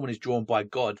unless someone is drawn by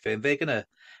God, then they're going to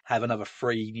have another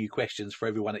 3 new questions for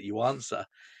everyone that you answer.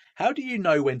 How do you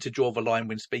know when to draw the line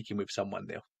when speaking with someone,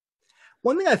 Neil?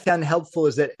 One thing I found helpful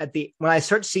is that when I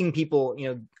start seeing people,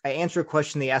 I answer a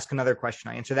question, they ask another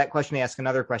question. I answer that question, they ask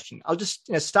another question. I'll just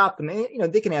stop them.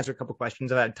 They can answer a couple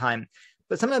questions at a time,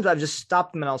 but sometimes I've just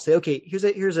stopped them and I'll say, okay, here's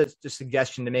a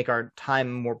suggestion to make our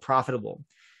time more profitable.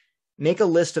 Make a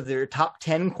list of their top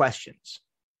 10 questions.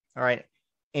 All right.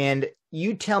 And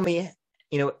you tell me,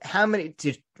 how many,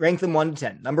 to rank them 1 to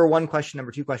 10. Number 1 question,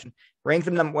 number 2 question, rank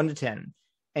them 1 to 10.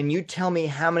 And you tell me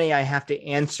how many I have to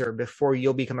answer before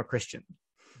you'll become a Christian.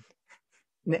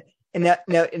 And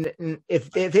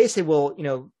if they say, well,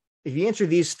 if you answer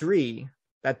these 3,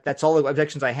 that's all the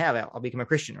objections I have. I'll become a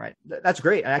Christian, right? That's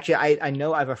great. And actually, I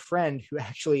know I have a friend who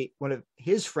actually, one of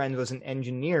his friends was an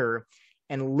engineer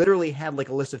and literally had like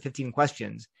a list of 15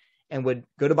 questions and would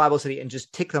go to Bible study and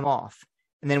just tick them off.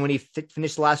 And then when he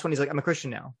finished the last one, he's like, I'm a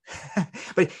Christian now.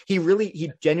 But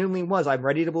he genuinely was, I'm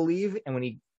ready to believe. And when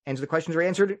he answered the questions or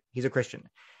answered, he's a Christian.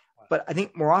 But I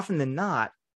think more often than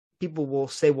not, people will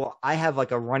say, well, I have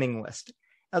like a running list.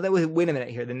 Now, wait a minute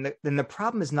here. Then the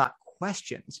problem is not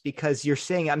questions, because you're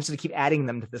saying I'm just going to keep adding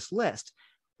them to this list.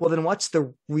 Well, then what's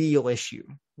the real issue,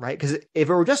 right? Because if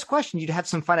it were just questions, you'd have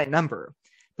some finite number.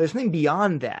 But there's something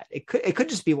beyond that. It could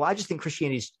just be, well, I just think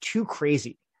Christianity is too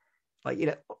crazy.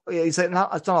 Like, it's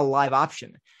not a live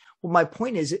option. Well, my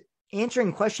point is,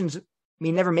 answering questions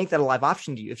may never make that a live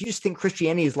option to you. If you just think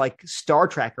Christianity is like Star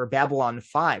Trek or Babylon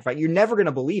 5, right? You're never going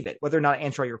to believe it, whether or not I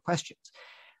answer all your questions.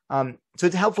 So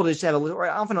it's helpful to just have a list. Or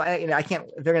often, I can't.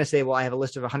 If they're going to say, "Well, I have a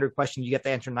list of 100 questions," you get to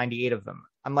answer 98 of them.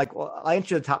 I'm like, "Well, I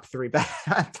answer the top 3, but I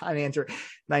don't have time to answer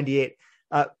 98."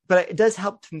 But it does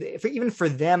help even for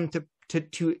them to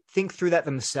think through that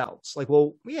themselves. Like,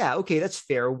 well, yeah, okay, that's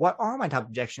fair. What are my top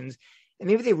objections? And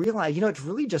maybe they realize, it's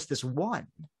really just this one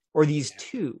or these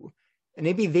 2. And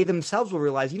maybe they themselves will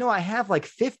realize, I have like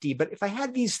 50, but if I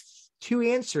had these 2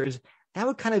 answers, that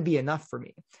would kind of be enough for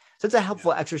me. So it's a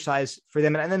helpful exercise for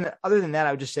them. And then other than that,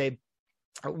 I would just say,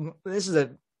 this is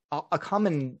a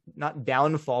common, not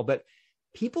downfall, but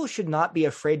people should not be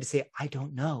afraid to say, I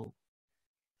don't know.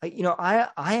 Like,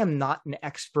 I am not an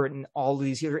expert in all of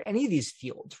these or any of these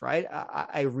fields, right?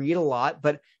 I read a lot,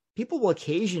 but people will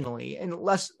occasionally, and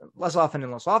less often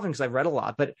because I've read a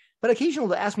lot, but occasionally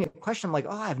they'll ask me a question. I'm like,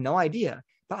 oh, I have no idea.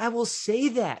 But I will say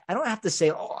that. I don't have to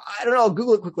say, oh, I don't know, I'll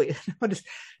Google it quickly.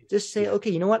 just say, okay,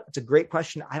 you know what? It's a great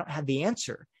question. I don't have the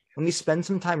answer. Let me spend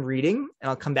some time reading, and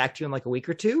I'll come back to you in like a week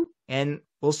or 2, and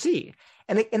we'll see.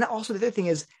 And also the other thing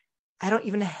is, I don't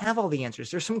even have all the answers.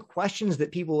 There's some questions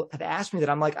that people have asked me that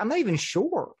I'm like, I'm not even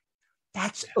sure.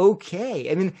 That's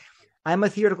okay. I mean, I'm a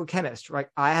theoretical chemist, right?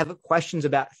 I have questions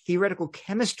about theoretical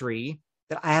chemistry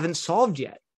that I haven't solved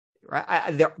yet,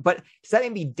 right? But does that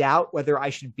make me doubt whether I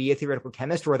should be a theoretical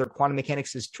chemist or whether quantum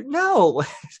mechanics is true? No,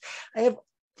 I have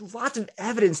lots of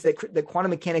evidence that quantum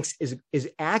mechanics is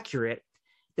accurate.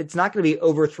 It's not going to be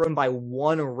overthrown by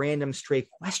one random stray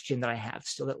question that I have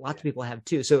still, that lots of people have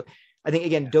too. So I think,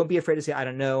 again, don't be afraid to say, I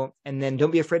don't know. And then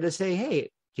don't be afraid to say, hey,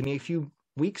 give me a few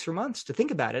weeks or months to think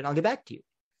about it, and I'll get back to you.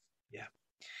 Yeah.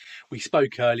 We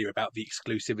spoke earlier about the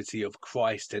exclusivity of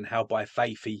Christ and how by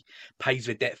faith he pays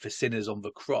the debt for sinners on the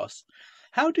cross.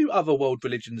 How do other world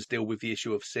religions deal with the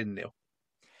issue of sin, Neil?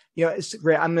 It's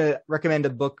great. I'm going to recommend a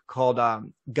book called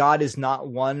God is Not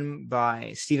One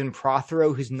by Stephen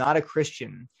Prothero, who's not a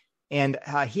Christian. And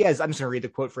I'm just going to read the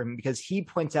quote for him, because he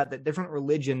points out that different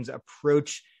religions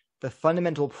approach the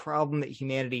fundamental problem that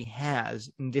humanity has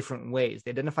in different ways.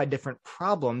 They identify different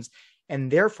problems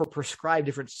and therefore prescribe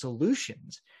different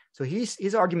solutions. So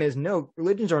his argument is, no,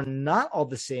 religions are not all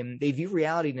the same. They view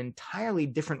reality in entirely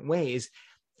different ways.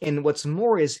 And what's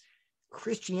more is,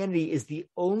 Christianity is the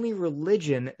only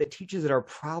religion that teaches that our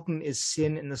problem is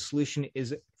sin and the solution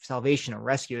is salvation or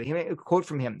rescue. A quote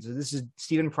from him. So this is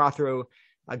Stephen Prothero,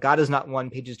 God is Not One,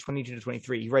 pages 22 to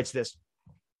 23. He writes this: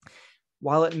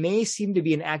 while it may seem to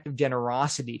be an act of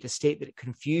generosity to state that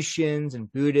Confucians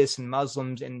and Buddhists and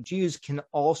Muslims and Jews can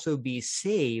also be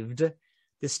saved,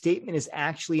 the statement is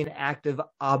actually an act of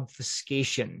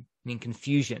obfuscation, meaning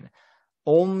confusion.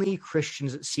 Only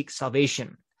Christians seek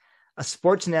salvation. A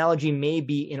sports analogy may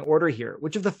be in order here.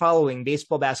 Which of the following,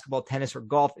 baseball, basketball, tennis, or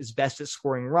golf, is best at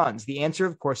scoring runs? The answer,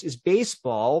 of course, is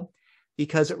baseball,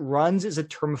 because runs is a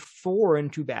term foreign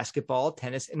to basketball,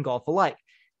 tennis, and golf alike.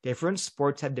 Different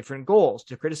sports have different goals.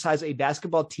 To criticize a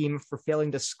basketball team for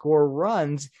failing to score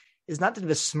runs is not to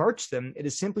besmirch them. It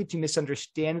is simply to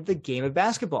misunderstand the game of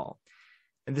basketball.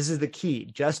 And this is the key.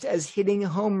 Just as hitting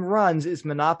home runs is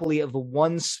monopoly of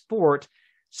one sport,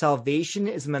 salvation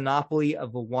is a monopoly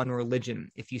of one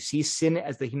religion. If you see sin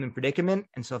as the human predicament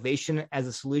and salvation as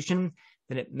a solution,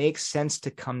 then it makes sense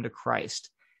to come to Christ.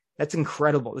 That's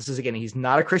incredible. This is, again, he's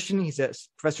not a Christian. He's a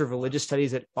professor of religious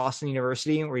studies at Boston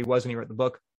University, where he was when he wrote the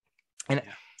book. And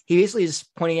he basically is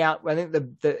pointing out, I think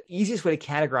the easiest way to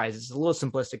categorize it, is a little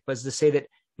simplistic, but is to say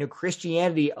that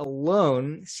Christianity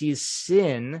alone sees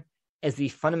sin as the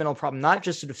fundamental problem, not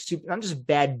just not just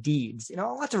bad deeds.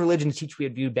 Lots of religions teach we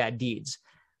do bad deeds,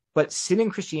 but sin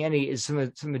in Christianity is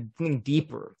something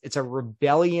deeper. It's a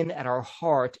rebellion at our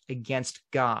heart against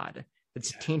God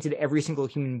that's tainted every single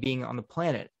human being on the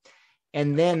planet.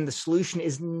 And then the solution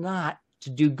is not to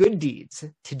do good deeds,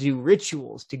 to do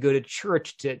rituals, to go to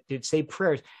church, to say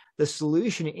prayers. The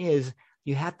solution is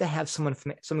You have to have someone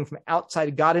from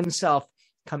outside God himself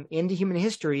come into human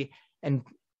history and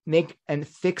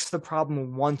fix the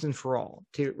problem once and for all,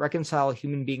 to reconcile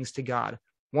human beings to God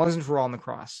once and for all on the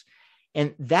cross.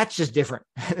 And that's just different.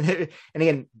 And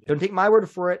again, don't take my word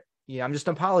for it. I'm just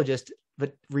an apologist,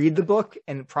 but read the book,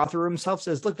 and Prothero himself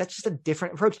says, look, that's just a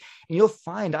different approach. And you'll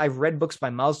find, I've read books by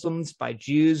Muslims, by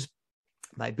Jews,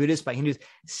 by Buddhists, by Hindus,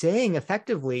 saying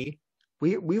effectively,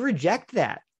 we reject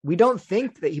that. We don't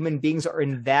think that human beings are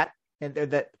in that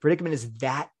predicament is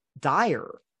that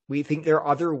dire. We think there are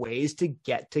other ways to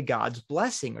get to God's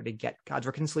blessing or to get God's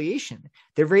reconciliation.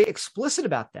 They're very explicit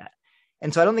about that.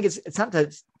 And so I don't think it's not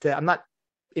that I'm not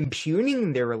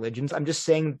impugning their religions. I'm just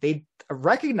saying they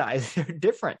recognize they're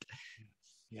different.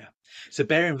 Yeah. So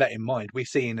bearing that in mind, we're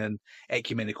seeing an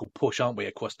ecumenical push, aren't we,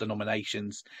 across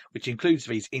denominations, which includes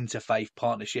these interfaith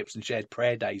partnerships and shared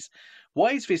prayer days.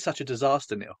 Why is this such a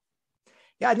disaster, Neil?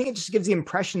 Yeah, I think it just gives the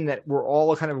impression that we're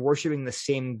all kind of worshiping the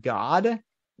same God,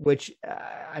 which,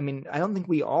 I don't think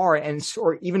we are.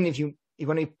 Or even if you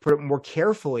want to put it more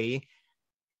carefully,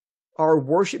 our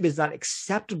worship is not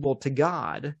acceptable to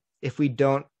God if we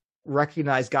don't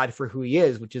recognize God for who he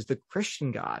is, which is the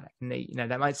Christian God. And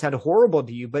that might sound horrible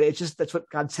to you, but it's just, that's what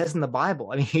God says in the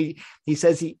Bible. I mean, he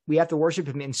says we have to worship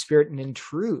him in spirit and in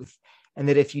truth. And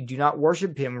that if you do not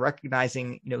worship him,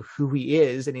 recognizing, who he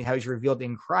is and how he's revealed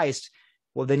in Christ,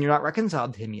 well, then you're not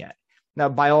reconciled to him yet. Now,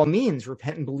 by all means,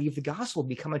 repent and believe the gospel,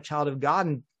 become a child of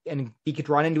God and be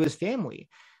drawn into his family.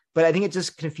 But I think it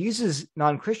just confuses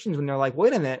non-Christians when they're like,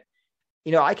 wait a minute,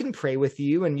 I can pray with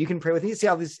you and you can pray with me. See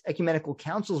how these ecumenical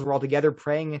councils were all together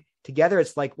praying together.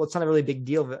 It's like, well, it's not a really big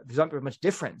deal. There's not very much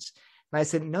difference. And I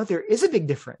said, no, there is a big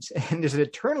difference. And there's an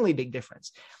eternally big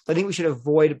difference. So I think we should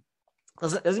avoid,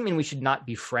 doesn't mean we should not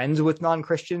be friends with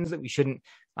non-Christians, that we shouldn't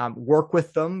work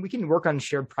with them. We can work on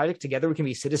shared project together. We can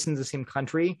be citizens of the same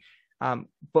country.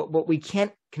 But we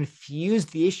can't confuse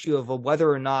the issue of whether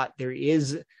or not there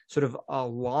is sort of a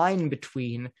line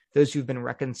between those who've been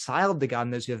reconciled to God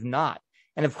and those who have not.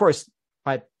 And of course,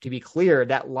 to be clear,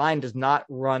 that line does not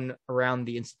run around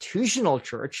the institutional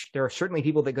church. There are certainly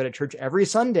people that go to church every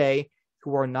Sunday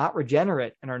who are not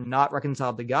regenerate and are not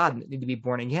reconciled to God and need to be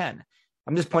born again.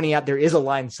 I'm just pointing out there is a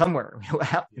line somewhere.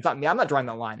 It's not me. I'm not drawing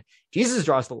that line. Jesus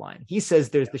draws the line. He says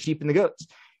there's the sheep and the goats.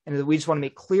 And we just want to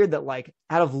make clear that, like,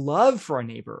 out of love for our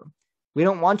neighbor, we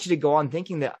don't want you to go on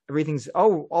thinking that everything's,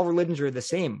 all religions are the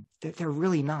same. They're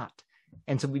really not.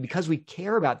 And so because we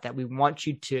care about that, we want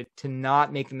you to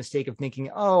not make the mistake of thinking,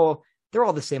 they're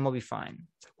all the same, I'll be fine.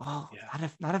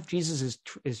 Not if Jesus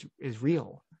is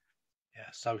real. Yeah,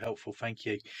 so helpful. Thank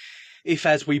you. If,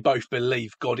 as we both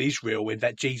believe, God is real and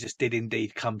that Jesus did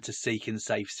indeed come to seek and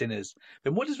save sinners,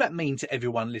 then what does that mean to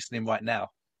everyone listening right now?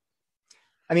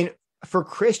 I mean, for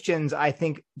Christians, I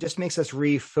think just makes us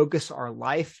refocus our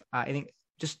life. I think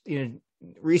just,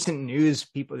 recent news,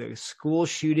 school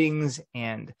shootings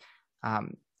and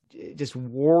just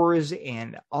wars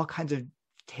and all kinds of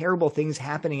terrible things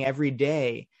happening every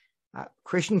day.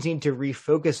 Christians need to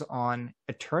refocus on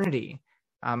eternity.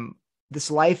 This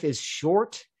life is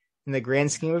short in the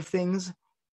grand scheme of things.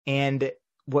 And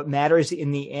what matters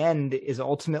in the end is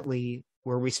ultimately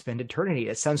where we spend eternity.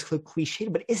 It sounds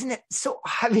cliched, but isn't it so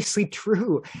obviously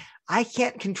true? I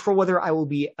can't control whether I will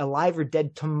be alive or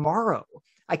dead tomorrow.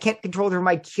 I can't control whether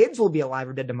my kids will be alive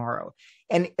or dead tomorrow.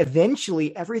 And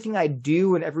eventually everything I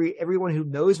do and everyone who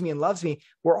knows me and loves me,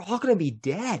 we're all going to be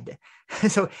dead.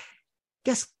 So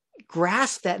just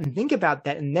grasp that and think about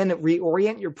that, and then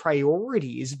reorient your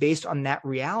priorities based on that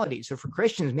reality. So for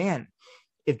Christians, man,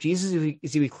 if Jesus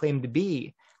is who he claimed to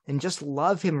be, then just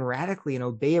love him radically and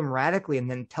obey him radically, and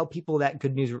then tell people that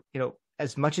good news,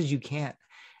 as much as you can.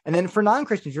 And then for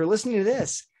non-Christians, you're listening to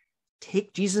this,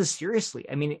 take Jesus seriously.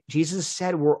 I mean, Jesus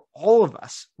said all of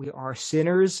us, we are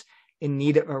sinners in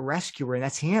need of a rescuer, and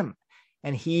that's him.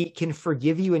 And he can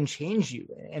forgive you and change you.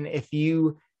 And if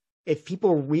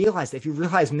people realize that, if you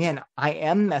realize, man, I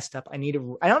am messed up, I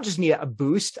don't just need a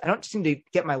boost. I don't just need to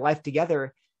get my life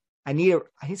together. I need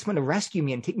someone to rescue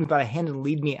me and take me by the hand and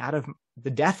lead me out of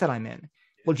the death that I'm in.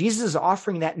 Well, Jesus is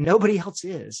offering that. Nobody else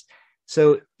is.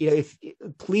 So,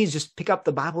 please just pick up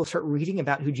the Bible, start reading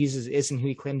about who Jesus is and who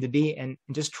he claimed to be, and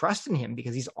just trust in him,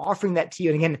 because he's offering that to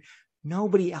you. And again,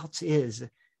 nobody else is.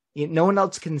 No one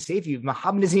else can save you.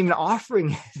 Muhammad isn't even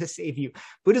offering to save you.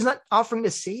 Buddha's not offering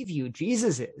to save you.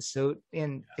 Jesus is. So,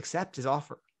 accept his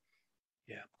offer.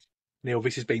 Yeah. Neil,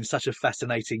 this has been such a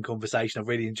fascinating conversation. I've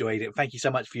really enjoyed it. Thank you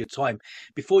so much for your time.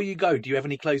 Before you go, do you have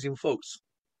any closing thoughts?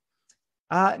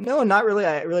 No, not really.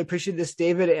 I really appreciate this,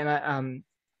 David. And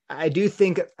I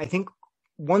think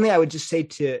one thing I would just say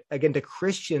to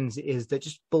Christians is that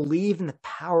just believe in the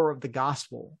power of the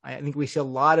gospel. I think we see a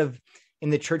lot of, in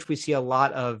the church, we see a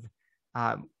lot of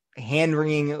hand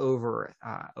wringing over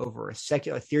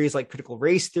secular theories like critical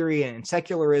race theory and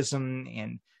secularism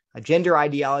and gender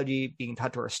ideology being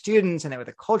taught to our students, and where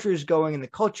the culture is going, and the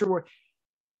culture where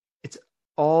it's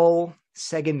all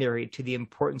secondary to the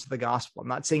importance of the gospel. I'm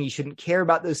not saying you shouldn't care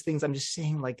about those things. I'm just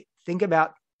saying, like, think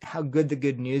about how good the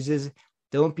good news is.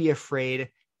 Don't be afraid,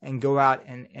 and go out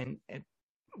and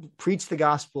preach the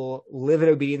gospel, live in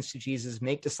obedience to Jesus,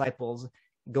 make disciples,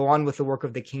 go on with the work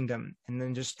of the kingdom, and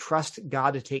then just trust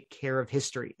God to take care of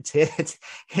history.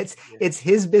 It's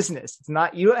his business. It's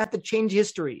not, you don't have to change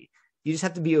history. You just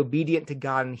have to be obedient to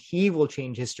God, and he will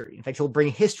change history. In fact, he'll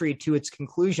bring history to its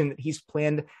conclusion that he's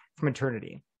planned from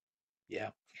eternity.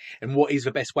 Yeah. And what is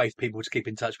the best way for people to keep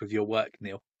in touch with your work,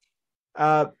 Neil?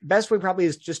 Best way probably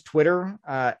is just Twitter,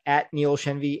 at Neil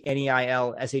Shenvi,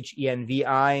 Neilshenvi.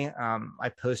 I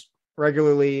post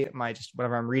regularly just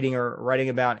whatever I'm reading or writing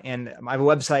about. And I have a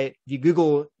website. If you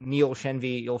Google Neil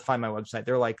Shenvi, you'll find my website.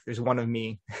 There's one of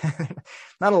me.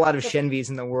 Not a lot of Shenvis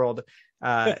in the world. There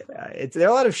are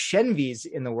a lot of Shenvis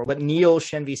in the world, but Neil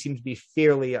Shenvi seems to be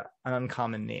fairly an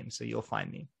uncommon name. So you'll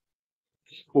find me.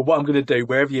 Well, what I'm going to do,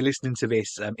 wherever you're listening to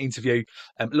this interview,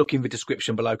 look in the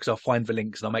description below, because I'll find the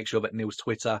links, and I'll make sure that Neil's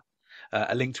Twitter,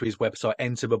 a link to his website,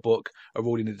 and to the book are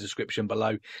all in the description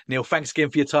below. Neil, thanks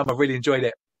again for your time. I really enjoyed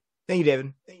it. Thank you,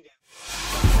 David.